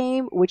in your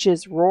game, which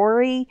is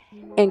Rory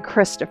and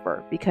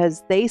Christopher,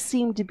 because they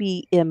seem to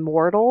be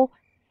immortal.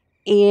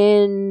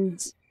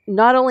 And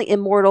not only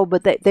immortal,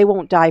 but that they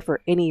won't die for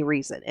any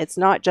reason. It's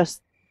not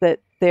just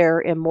that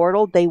they're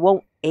immortal, they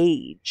won't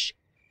age.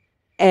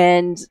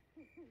 And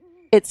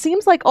it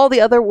seems like all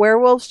the other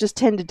werewolves just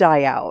tend to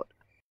die out.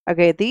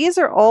 Okay, these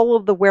are all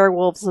of the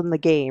werewolves in the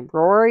game.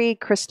 Rory,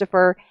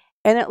 Christopher,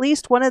 and at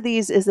least one of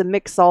these is a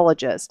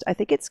mixologist. I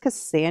think it's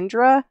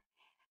Cassandra.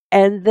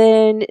 And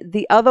then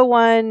the other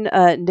one,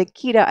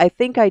 Nikita, I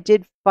think I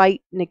did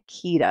fight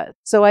Nikita.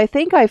 So I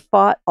think I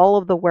fought all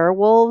of the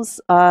werewolves.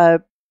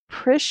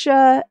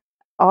 Prisha,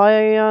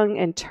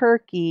 Ayung, and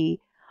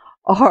Turkey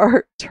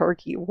are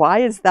Turkey. Why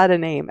is that a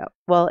name?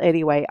 Well,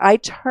 anyway, I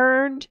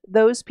turned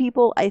those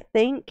people, I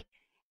think,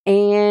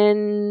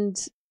 and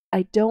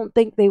I don't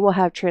think they will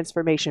have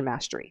transformation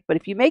mastery. But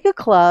if you make a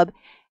club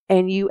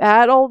and you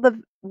add all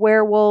the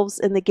werewolves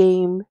in the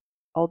game,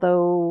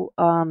 although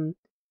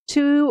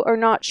 2 are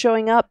not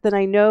showing up that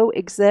I know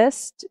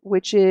exist,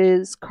 which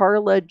is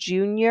Karla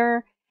Jr.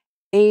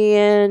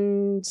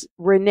 and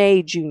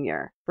Renee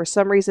Jr. For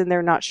some reason,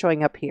 they're not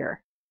showing up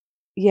here.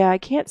 Yeah, I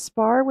can't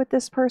spar with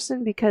this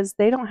person because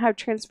they don't have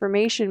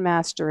transformation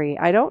mastery.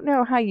 I don't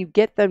know how you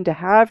get them to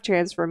have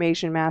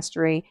transformation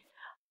mastery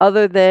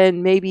other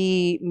than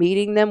maybe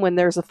meeting them when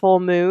there's a full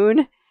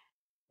moon.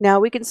 Now,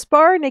 we can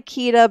spar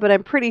Nikita, but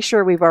I'm pretty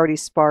sure we've already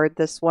sparred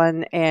this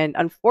one. And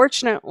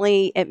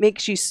unfortunately, it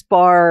makes you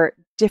spar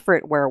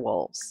different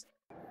werewolves.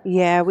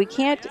 Yeah, we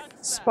can't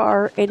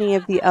spar any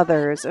of the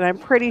others. And I'm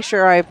pretty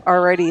sure I've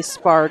already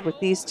sparred with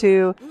these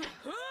two.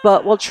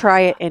 But we'll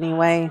try it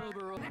anyway.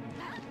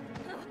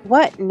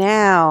 What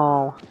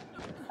now?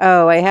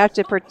 Oh, I have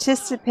to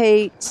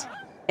participate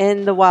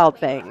in the wild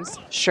things.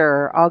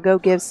 Sure, I'll go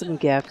give some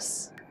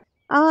gifts.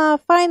 Ah,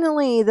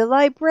 finally, the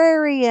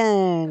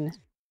librarian.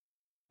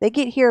 They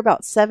get here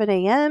about 7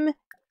 a.m.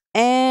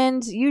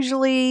 and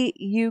usually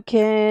you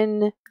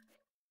can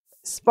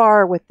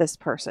spar with this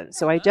person.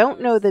 So I don't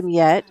know them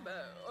yet.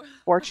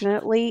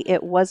 Unfortunately,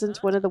 it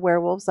wasn't one of the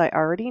werewolves I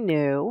already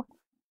knew.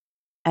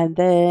 And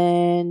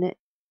then,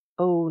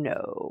 oh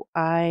no,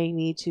 I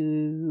need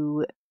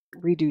to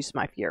reduce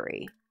my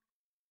fury.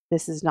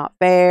 This is not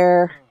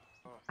fair.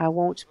 I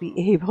won't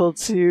be able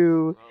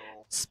to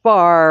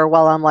spar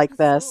while I'm like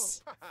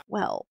this.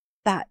 Well,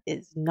 that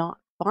is not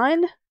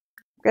fun.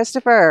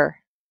 Christopher,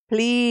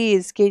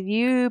 please, can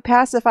you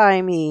pacify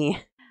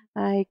me?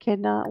 I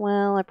cannot,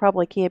 well, I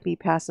probably can't be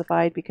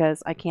pacified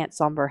because I can't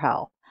somber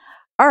hell.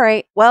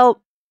 Alright,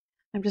 well,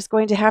 I'm just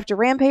going to have to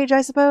rampage,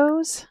 I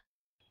suppose.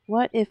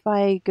 What if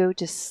I go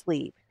to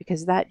sleep?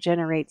 Because that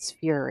generates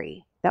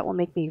fury. That will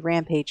make me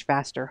rampage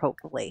faster,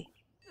 hopefully.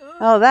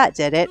 Oh, that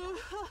did it.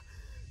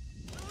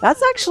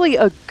 That's actually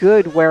a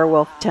good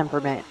werewolf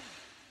temperament.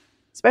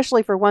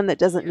 Especially for one that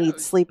doesn't need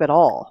sleep at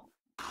all.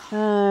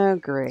 Oh,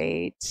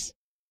 great.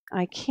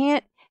 I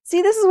can't...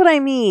 See, this is what I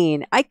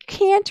mean. I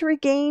can't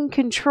regain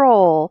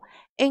control.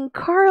 And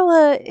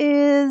Karla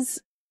is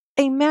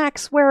a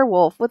max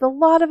werewolf with a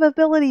lot of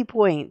ability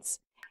points.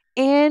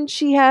 And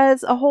she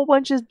has a whole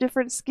bunch of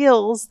different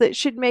skills that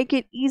should make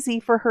it easy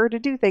for her to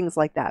do things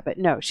like that. But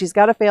no, she's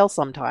got to fail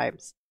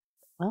sometimes.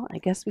 Well, I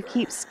guess we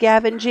keep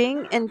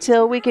scavenging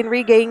until we can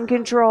regain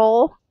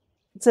control.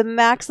 It's a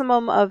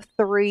maximum of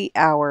 3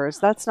 hours.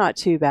 That's not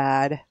too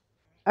bad.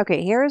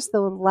 Okay, here's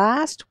the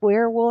last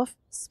werewolf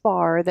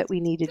spar that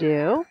we need to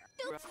do.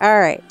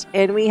 Alright,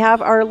 and we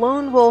have our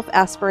lone wolf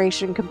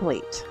aspiration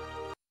complete.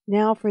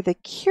 Now for the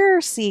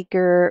cure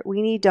seeker,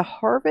 we need to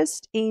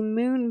harvest a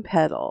moon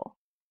petal.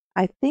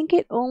 I think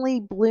it only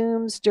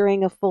blooms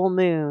during a full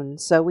moon,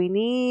 so we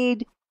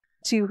need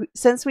to,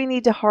 since we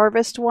need to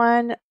harvest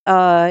one,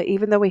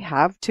 even though we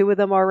have 2 of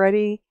them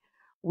already,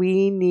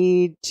 we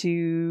need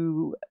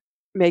to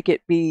make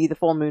it be the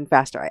full moon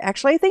faster.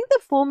 Actually, I think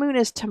the full moon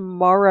is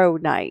tomorrow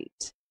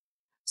night.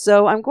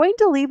 So I'm going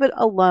to leave it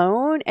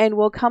alone, and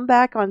we'll come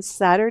back on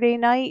Saturday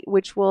night,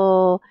 which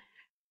will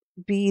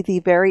be the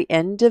very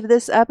end of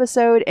this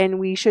episode, and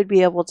we should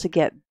be able to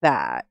get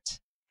that.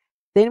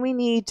 Then we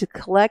need to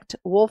collect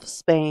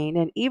wolfsbane,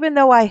 and even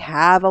though I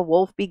have a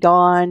wolf be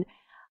gone,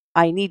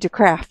 I need to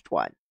craft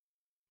one.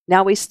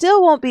 Now we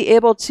still won't be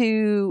able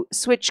to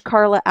switch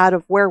Karla out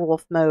of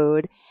werewolf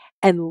mode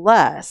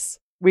unless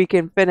we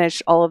can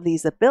finish all of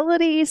these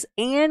abilities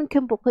and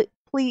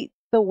complete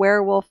the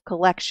werewolf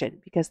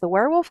collection, because the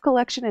werewolf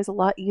collection is a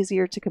lot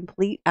easier to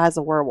complete as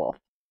a werewolf.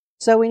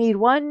 So we need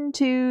 1,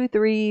 2,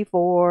 3,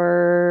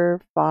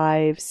 4,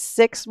 5,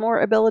 6 more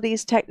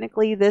abilities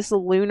technically. This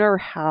lunar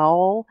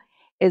howl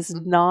is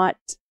not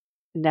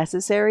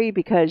necessary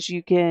because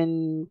you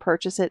can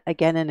purchase it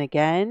again and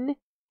again.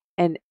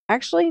 And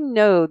actually,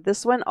 no,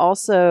 this one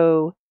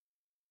also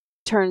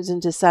turns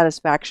into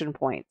satisfaction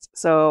points.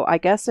 So I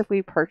guess if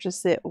we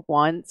purchase it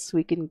once,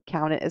 we can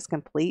count it as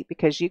complete,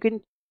 because you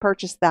can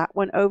purchase that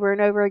one over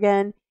and over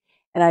again.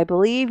 And I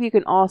believe you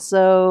can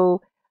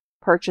also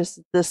purchase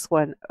this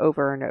one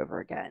over and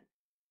over again.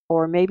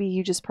 Or maybe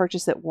you just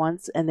purchase it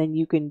once and then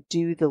you can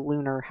do the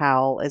lunar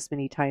howl as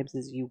many times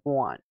as you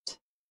want.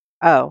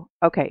 Oh,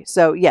 okay.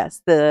 So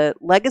yes, the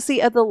legacy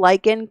of the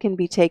lichen can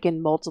be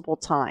taken multiple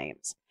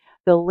times.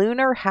 The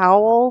lunar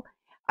howl,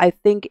 I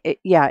think, it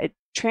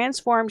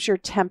transforms your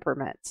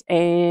temperaments,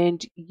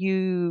 and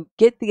you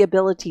get the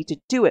ability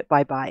to do it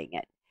by buying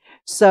it.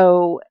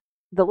 So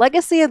the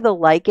legacy of the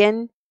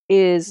lichen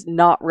is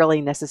not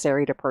really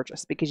necessary to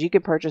purchase because you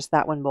can purchase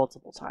that one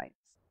multiple times.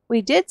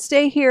 We did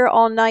stay here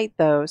all night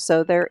though,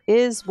 so there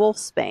is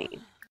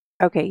wolfsbane.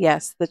 Okay,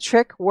 yes, the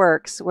trick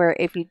works where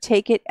if you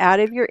take it out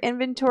of your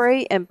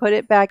inventory and put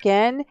it back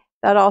in,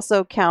 that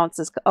also counts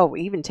as, oh,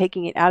 even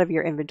taking it out of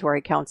your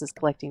inventory counts as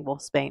collecting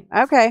wolfsbane.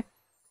 Okay,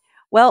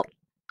 well,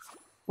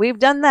 we've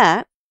done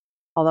that.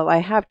 Although I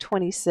have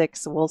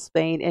 26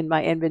 wolfsbane in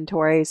my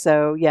inventory,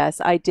 so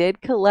yes, I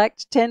did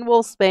collect 10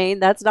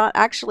 wolfsbane. That's not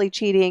actually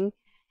cheating.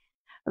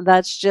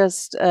 That's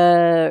just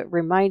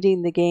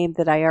reminding the game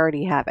that I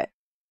already have it.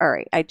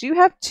 Alright, I do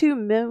have 2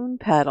 moon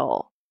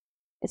petal.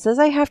 It says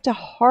I have to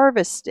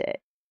harvest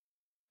it.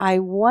 I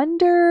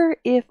wonder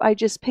if I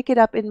just pick it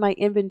up in my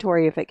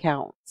inventory if it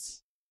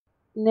counts.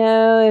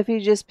 No, if you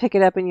just pick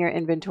it up in your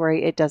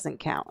inventory, it doesn't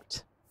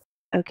count.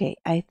 Okay,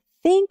 I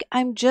think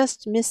I'm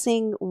just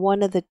missing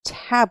one of the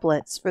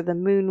tablets for the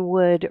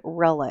Moonwood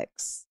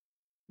relics.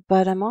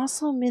 But I'm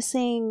also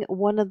missing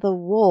one of the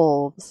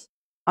wolves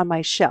on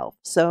my shelf.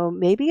 So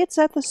maybe it's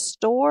at the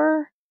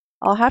store?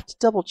 I'll have to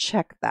double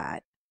check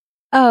that.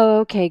 Oh,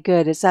 okay,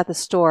 good. It's at the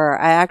store.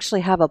 I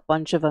actually have a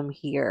bunch of them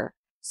here.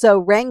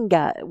 So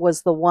Renga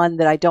was the one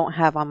that I don't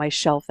have on my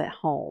shelf at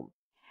home.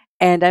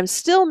 And I'm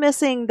still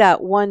missing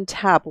that one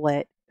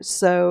tablet.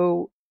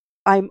 So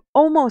I'm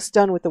almost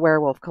done with the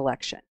werewolf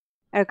collection.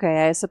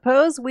 Okay, I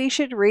suppose we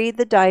should read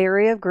the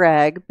Diary of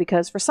Greg,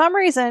 because for some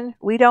reason,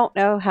 we don't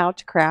know how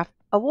to craft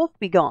a wolf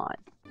begone.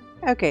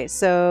 Okay,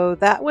 so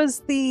that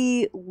was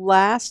the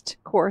last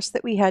course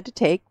that we had to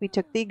take. We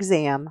took the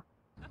exam.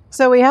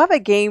 So we have a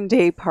game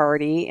day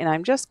party, and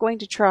I'm just going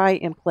to try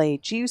and play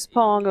Juice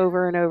Pong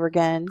over and over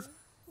again.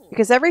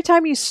 Because every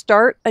time you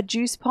start a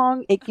Juice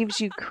Pong, it gives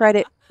you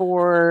credit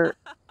for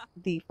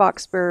the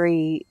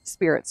Foxbury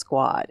Spirit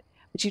Squad,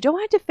 but you don't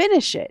have to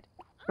finish it.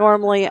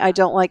 Normally, I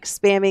don't like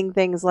spamming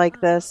things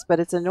like this, but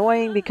it's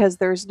annoying because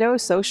there's no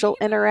social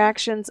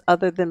interactions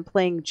other than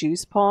playing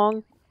Juice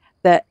Pong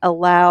that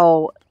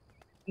allow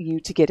you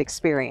to get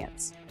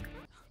experience.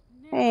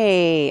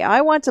 Hey,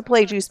 I want to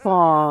play Juice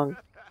Pong.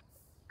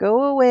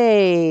 Go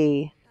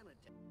away.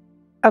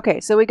 Okay,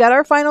 so we got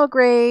our final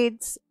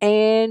grades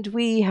and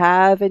we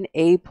have an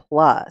A+.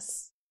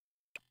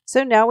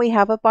 So now we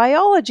have a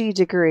biology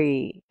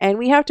degree and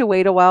we have to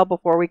wait a while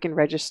before we can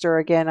register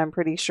again, I'm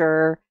pretty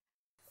sure.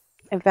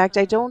 In fact,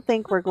 I don't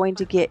think we're going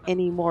to get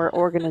any more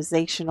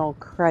organizational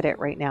credit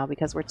right now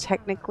because we're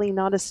technically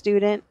not a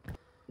student.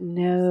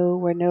 No,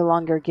 we're no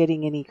longer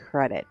getting any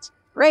credit.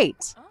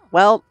 Great.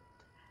 Well,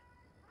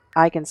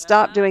 I can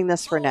stop doing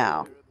this for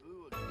now.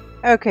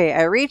 Okay,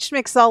 I reached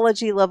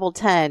mixology level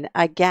 10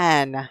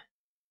 again.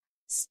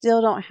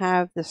 Still don't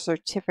have the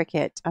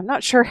certificate. I'm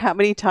not sure how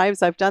many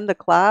times I've done the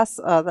class.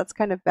 That's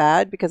kind of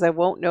bad because I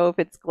won't know if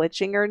it's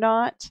glitching or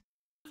not.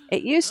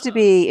 It used to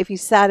be if you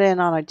sat in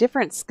on a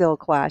different skill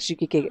class, you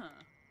could get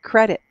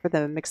credit for the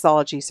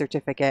mixology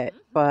certificate,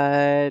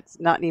 but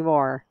not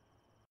anymore.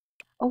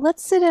 Oh,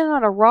 let's sit in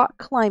on a rock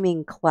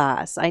climbing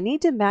class. I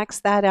need to max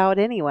that out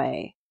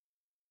anyway.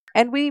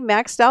 And we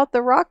maxed out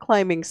the rock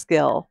climbing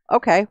skill.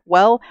 Okay,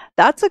 well,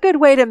 that's a good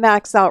way to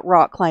max out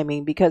rock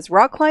climbing because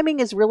rock climbing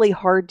is really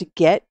hard to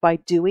get by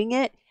doing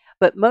it,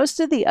 but most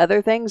of the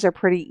other things are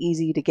pretty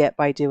easy to get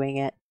by doing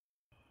it.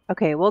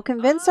 Okay, we'll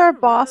convince our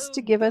boss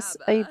to give us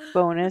a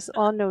bonus.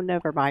 Oh, no,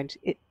 never mind.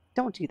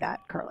 Don't do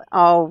that, Karla.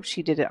 Oh,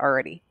 she did it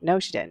already. No,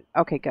 she didn't.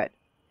 Okay, good.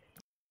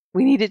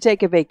 We need to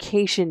take a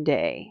vacation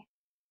day.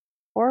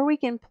 Or we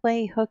can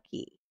play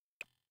hooky.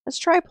 Let's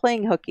try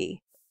playing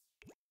hooky.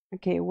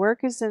 Okay,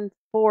 work is in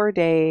 4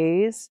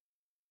 days.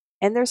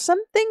 And there's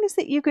some things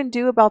that you can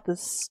do about the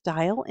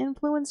style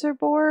influencer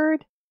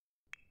board.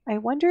 I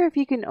wonder if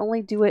you can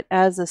only do it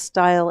as a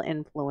style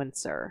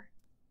influencer.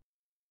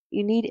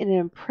 You need an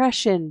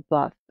impression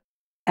buff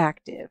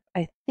active.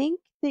 I think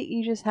that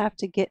you just have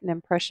to get an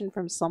impression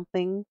from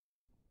something.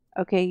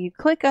 Okay, you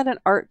click on an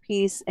art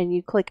piece and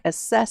you click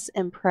assess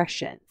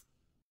impression.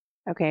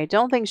 Okay, I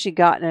don't think she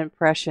got an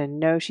impression.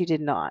 No, she did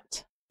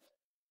not.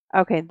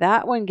 Okay,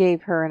 that one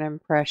gave her an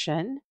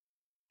impression.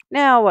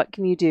 Now what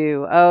can you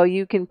do? Oh,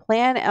 you can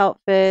plan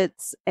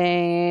outfits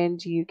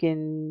and you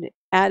can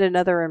add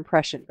another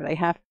impression, but I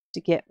have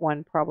to get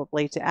one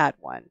probably to add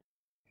one.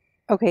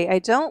 Okay, I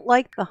don't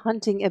like the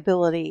hunting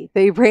ability.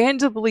 They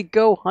randomly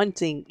go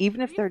hunting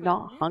even if they're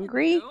not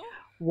hungry.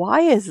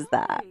 Why is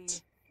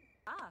that?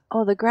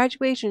 Oh, the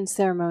graduation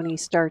ceremony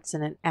starts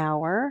in an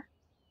hour.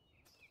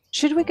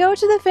 Should we go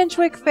to the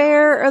Finchwick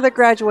Fair or the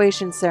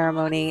graduation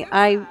ceremony?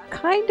 I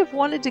kind of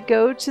wanted to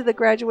go to the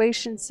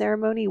graduation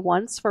ceremony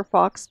once for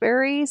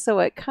Foxbury, so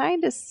it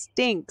kind of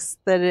stinks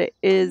that it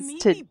is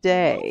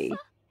today.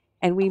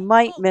 And we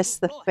might miss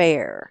the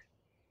fair.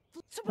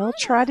 We'll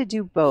try to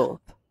do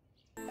both.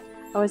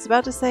 I was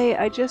about to say,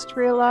 I just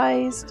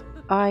realized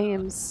I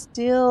am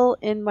still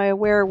in my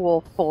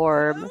werewolf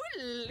form.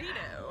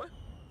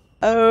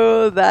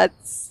 Oh,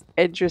 that's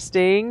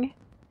interesting.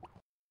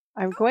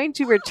 I'm going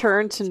to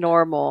return to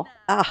normal.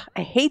 Ah,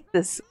 I hate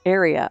this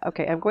area.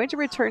 Okay, I'm going to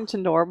return to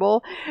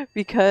normal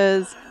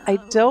because I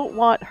don't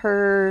want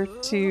her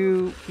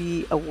to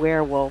be a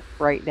werewolf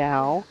right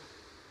now.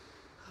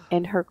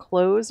 And her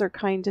clothes are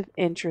kind of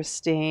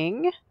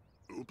interesting.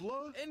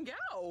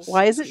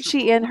 Why isn't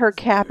she in her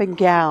cap and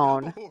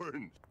gown?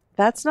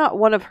 That's not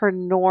one of her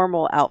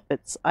normal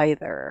outfits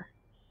either.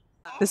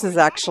 This is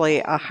actually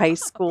a high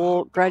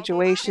school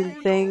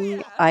graduation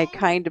thing. I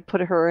kind of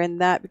put her in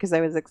that because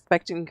I was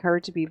expecting her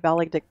to be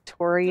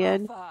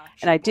valedictorian,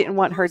 and I didn't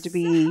want her to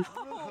be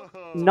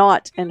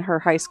not in her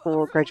high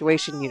school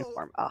graduation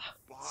uniform. Ah,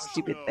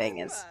 stupid thing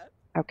is.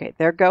 Okay,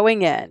 they're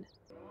going in.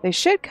 They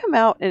should come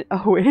out and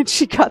oh, and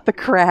she got the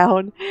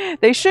crown.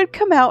 They should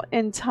come out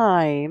in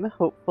time,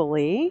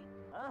 hopefully.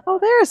 Oh,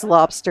 there's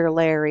Lobster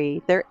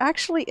Larry. There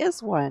actually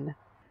is one.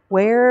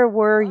 Where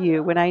were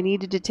you when I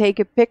needed to take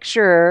a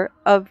picture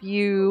of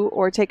you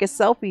or take a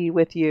selfie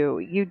with you?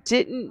 You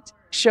didn't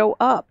show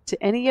up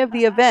to any of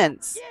the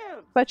events,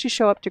 but you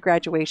show up to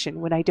graduation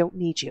when I don't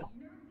need you.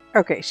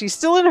 Okay, she's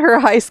still in her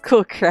high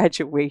school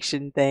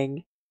graduation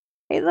thing.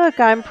 Hey, look,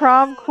 I'm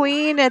prom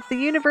queen at the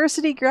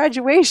university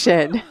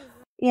graduation.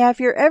 Yeah, if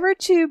you're ever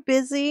too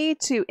busy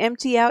to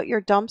empty out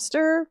your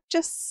dumpster,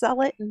 just sell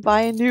it and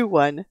buy a new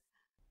one.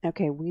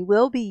 Okay, we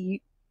will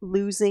be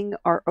losing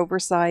our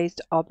oversized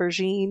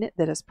aubergine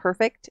that is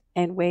perfect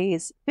and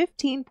weighs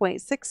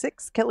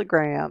 15.66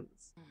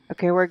 kilograms.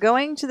 Okay, we're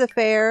going to the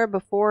fair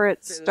before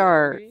it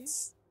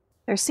starts.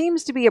 There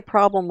seems to be a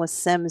problem with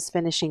Sims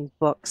finishing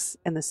books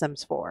in The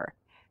Sims 4.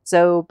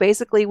 So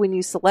basically when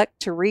you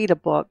select to read a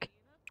book,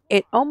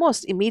 it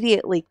almost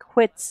immediately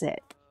quits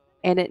it.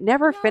 And it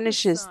never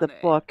finishes the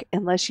book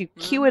unless you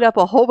queue it up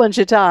a whole bunch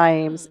of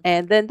times,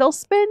 and then they'll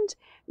spend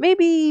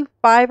maybe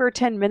 5 or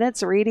 10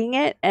 minutes reading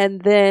it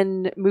and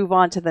then move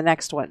on to the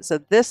next one. So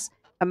this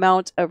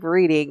amount of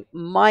reading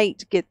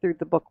might get through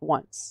the book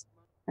once.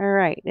 All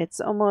right,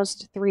 it's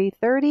almost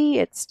 3:30.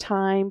 It's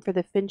time for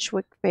the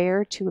Finchwick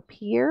Fair to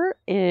appear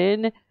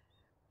in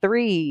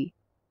 3,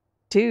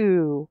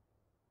 2,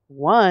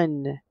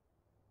 1.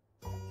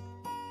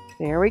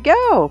 There we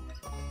go.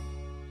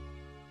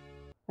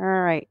 All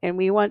right, and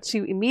we want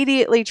to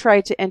immediately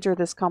try to enter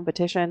this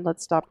competition.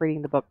 Let's stop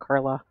reading the book,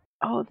 Karla.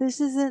 Oh, this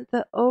isn't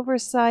the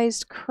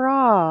oversized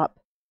crop.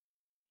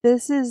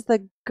 This is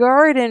the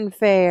garden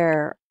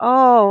fair.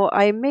 Oh,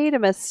 I made a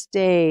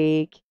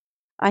mistake.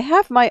 I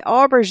have my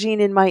aubergine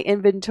in my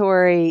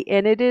inventory,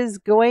 and it is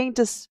going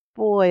to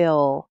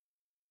spoil.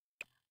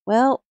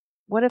 Well,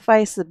 what if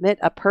I submit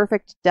a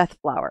perfect death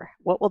flower?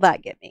 What will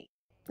that get me?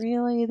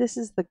 Really? This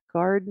is the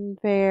garden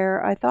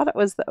fair? I thought it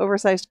was the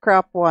oversized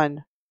crop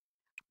one.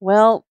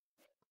 Well,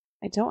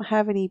 I don't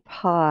have any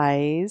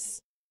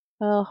pies.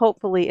 Well,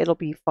 hopefully it'll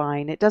be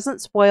fine. It doesn't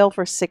spoil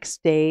for 6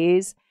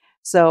 days,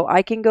 so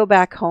I can go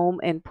back home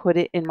and put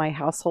it in my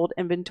household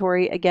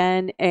inventory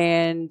again,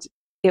 and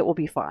it will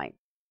be fine.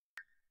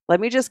 Let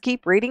me just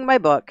keep reading my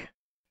book.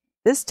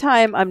 This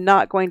time I'm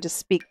not going to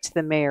speak to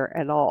the mayor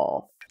at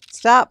all.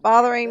 Stop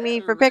bothering me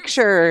for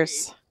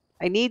pictures.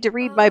 I need to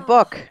read my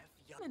book.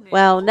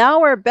 Well, now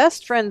we're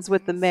best friends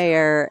with the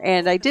mayor,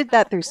 and I did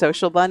that through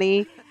Social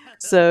Bunny.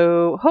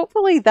 So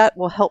hopefully that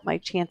will help my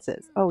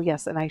chances. Oh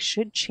yes, and I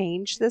should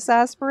change this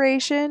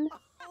aspiration.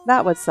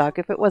 That would suck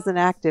if it wasn't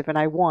active and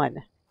I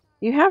won.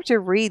 You have to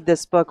read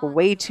this book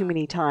way too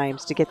many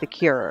times to get the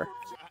cure.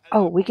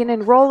 Oh, we can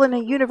enroll in a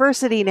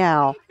university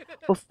now.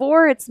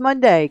 Before it's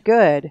Monday.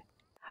 Good.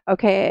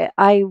 Okay,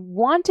 I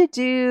want to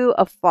do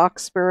a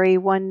Foxbury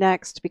one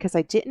next because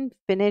I didn't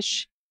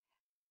finish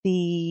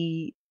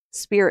the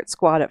Spirit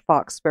Squad at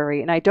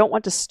Foxbury and I don't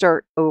want to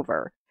start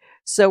over.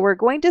 So we're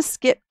going to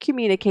skip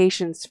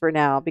communications for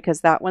now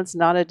because that one's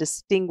not a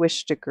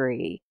distinguished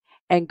degree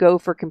and go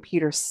for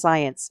computer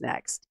science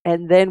next.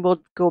 And then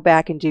we'll go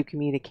back and do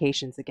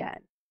communications again.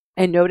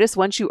 And notice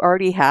once you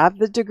already have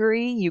the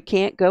degree, you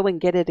can't go and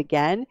get it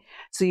again.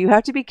 So you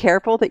have to be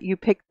careful that you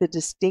pick the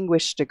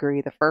distinguished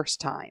degree the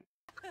first time.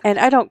 And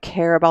I don't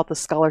care about the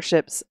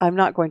scholarships. I'm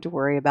not going to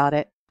worry about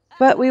it.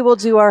 But we will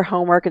do our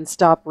homework and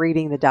stop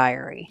reading the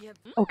diary.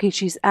 Okay,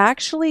 she's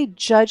actually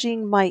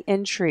judging my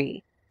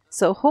entry.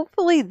 So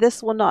hopefully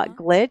this will not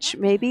glitch.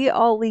 Maybe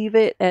I'll leave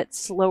it at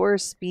slower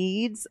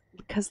speeds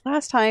because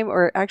last time,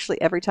 or actually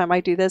every time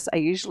I do this, I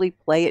usually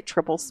play at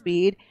triple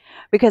speed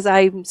because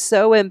I'm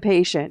so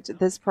impatient.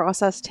 This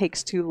process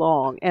takes too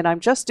long and I'm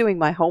just doing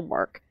my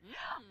homework.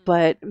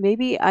 But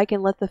maybe I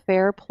can let the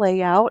fair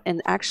play out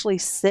and actually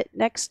sit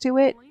next to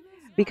it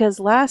because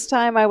last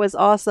time I was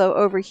also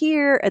over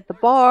here at the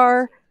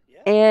bar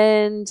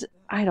and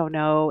I don't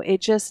know, it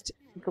just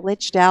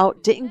glitched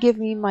out, didn't give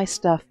me my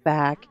stuff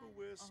back.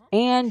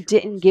 And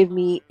didn't give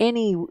me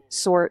any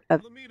sort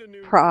of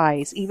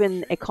prize,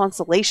 even a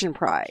consolation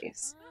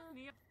prize.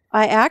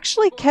 I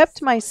actually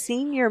kept my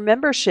senior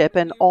membership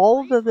and all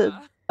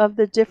of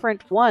the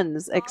different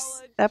ones,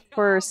 except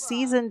for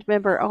seasoned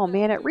member. Oh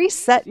man, it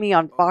reset me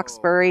on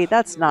Foxbury.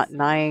 That's not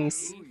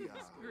nice.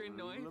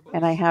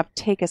 And I have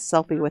take a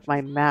selfie with my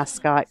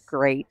mascot.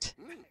 Great.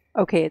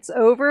 Okay, it's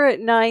over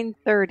at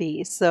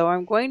 9:30, so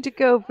I'm going to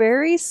go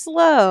very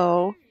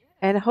slow,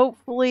 and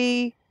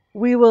hopefully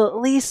we will at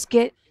least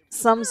get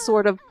some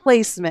sort of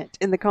placement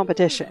in the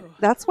competition.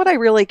 That's what I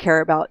really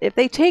care about. If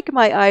they take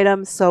my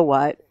items, so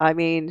what? I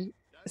mean,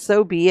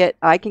 so be it.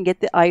 I can get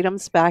the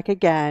items back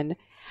again.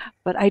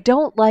 But I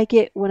don't like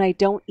it when I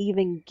don't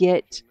even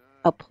get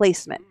a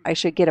placement. I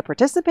should get a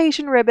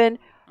participation ribbon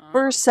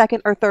for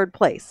second or third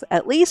place.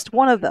 At least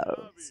one of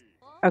those.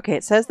 Okay,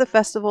 it says the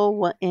festival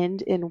will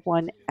end in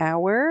 1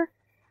 hour.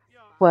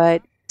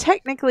 But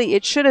technically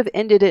it should have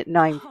ended at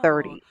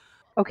 9:30.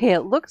 Okay,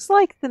 it looks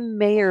like the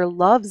mayor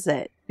loves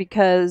it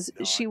because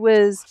she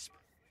was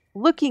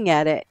looking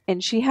at it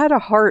and she had a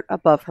heart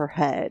above her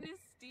head.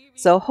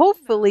 So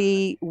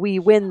hopefully we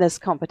win this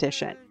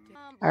competition.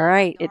 All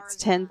right, it's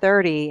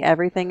 10:30.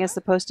 Everything is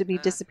supposed to be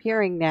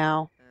disappearing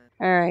now.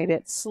 All right,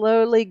 it's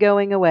slowly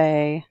going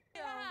away.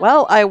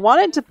 Well, I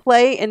wanted to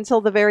play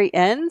until the very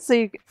end.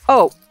 So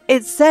oh,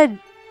 it said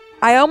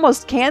I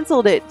almost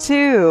canceled it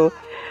too.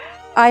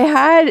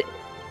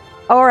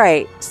 All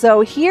right,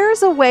 so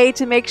here's a way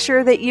to make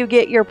sure that you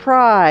get your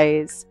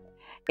prize.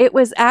 It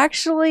was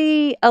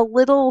actually a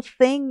little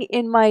thing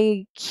in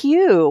my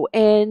queue,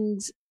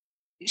 and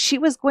she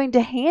was going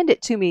to hand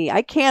it to me.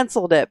 I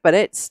canceled it, but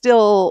it's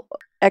still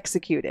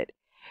executed.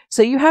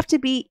 So you have to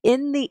be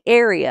in the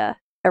area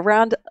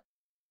around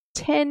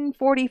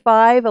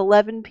 10:45,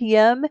 11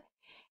 p.m.,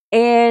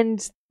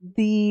 and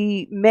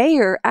the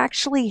mayor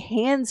actually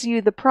hands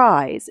you the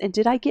prize. And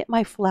did I get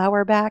my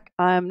flower back?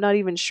 I'm not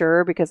even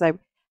sure because I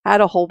had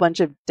a whole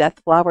bunch of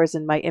death flowers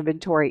in my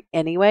inventory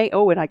anyway.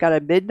 Oh, and I got a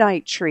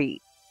midnight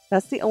treat.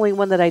 That's the only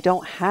one that I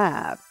don't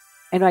have.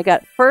 And I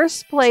got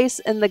first place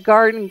in the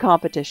garden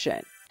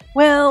competition.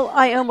 Well,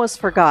 I almost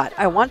forgot.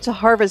 I want to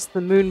harvest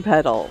the moon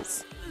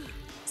petals.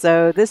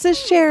 So this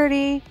is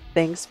Charity.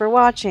 Thanks for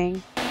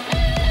watching.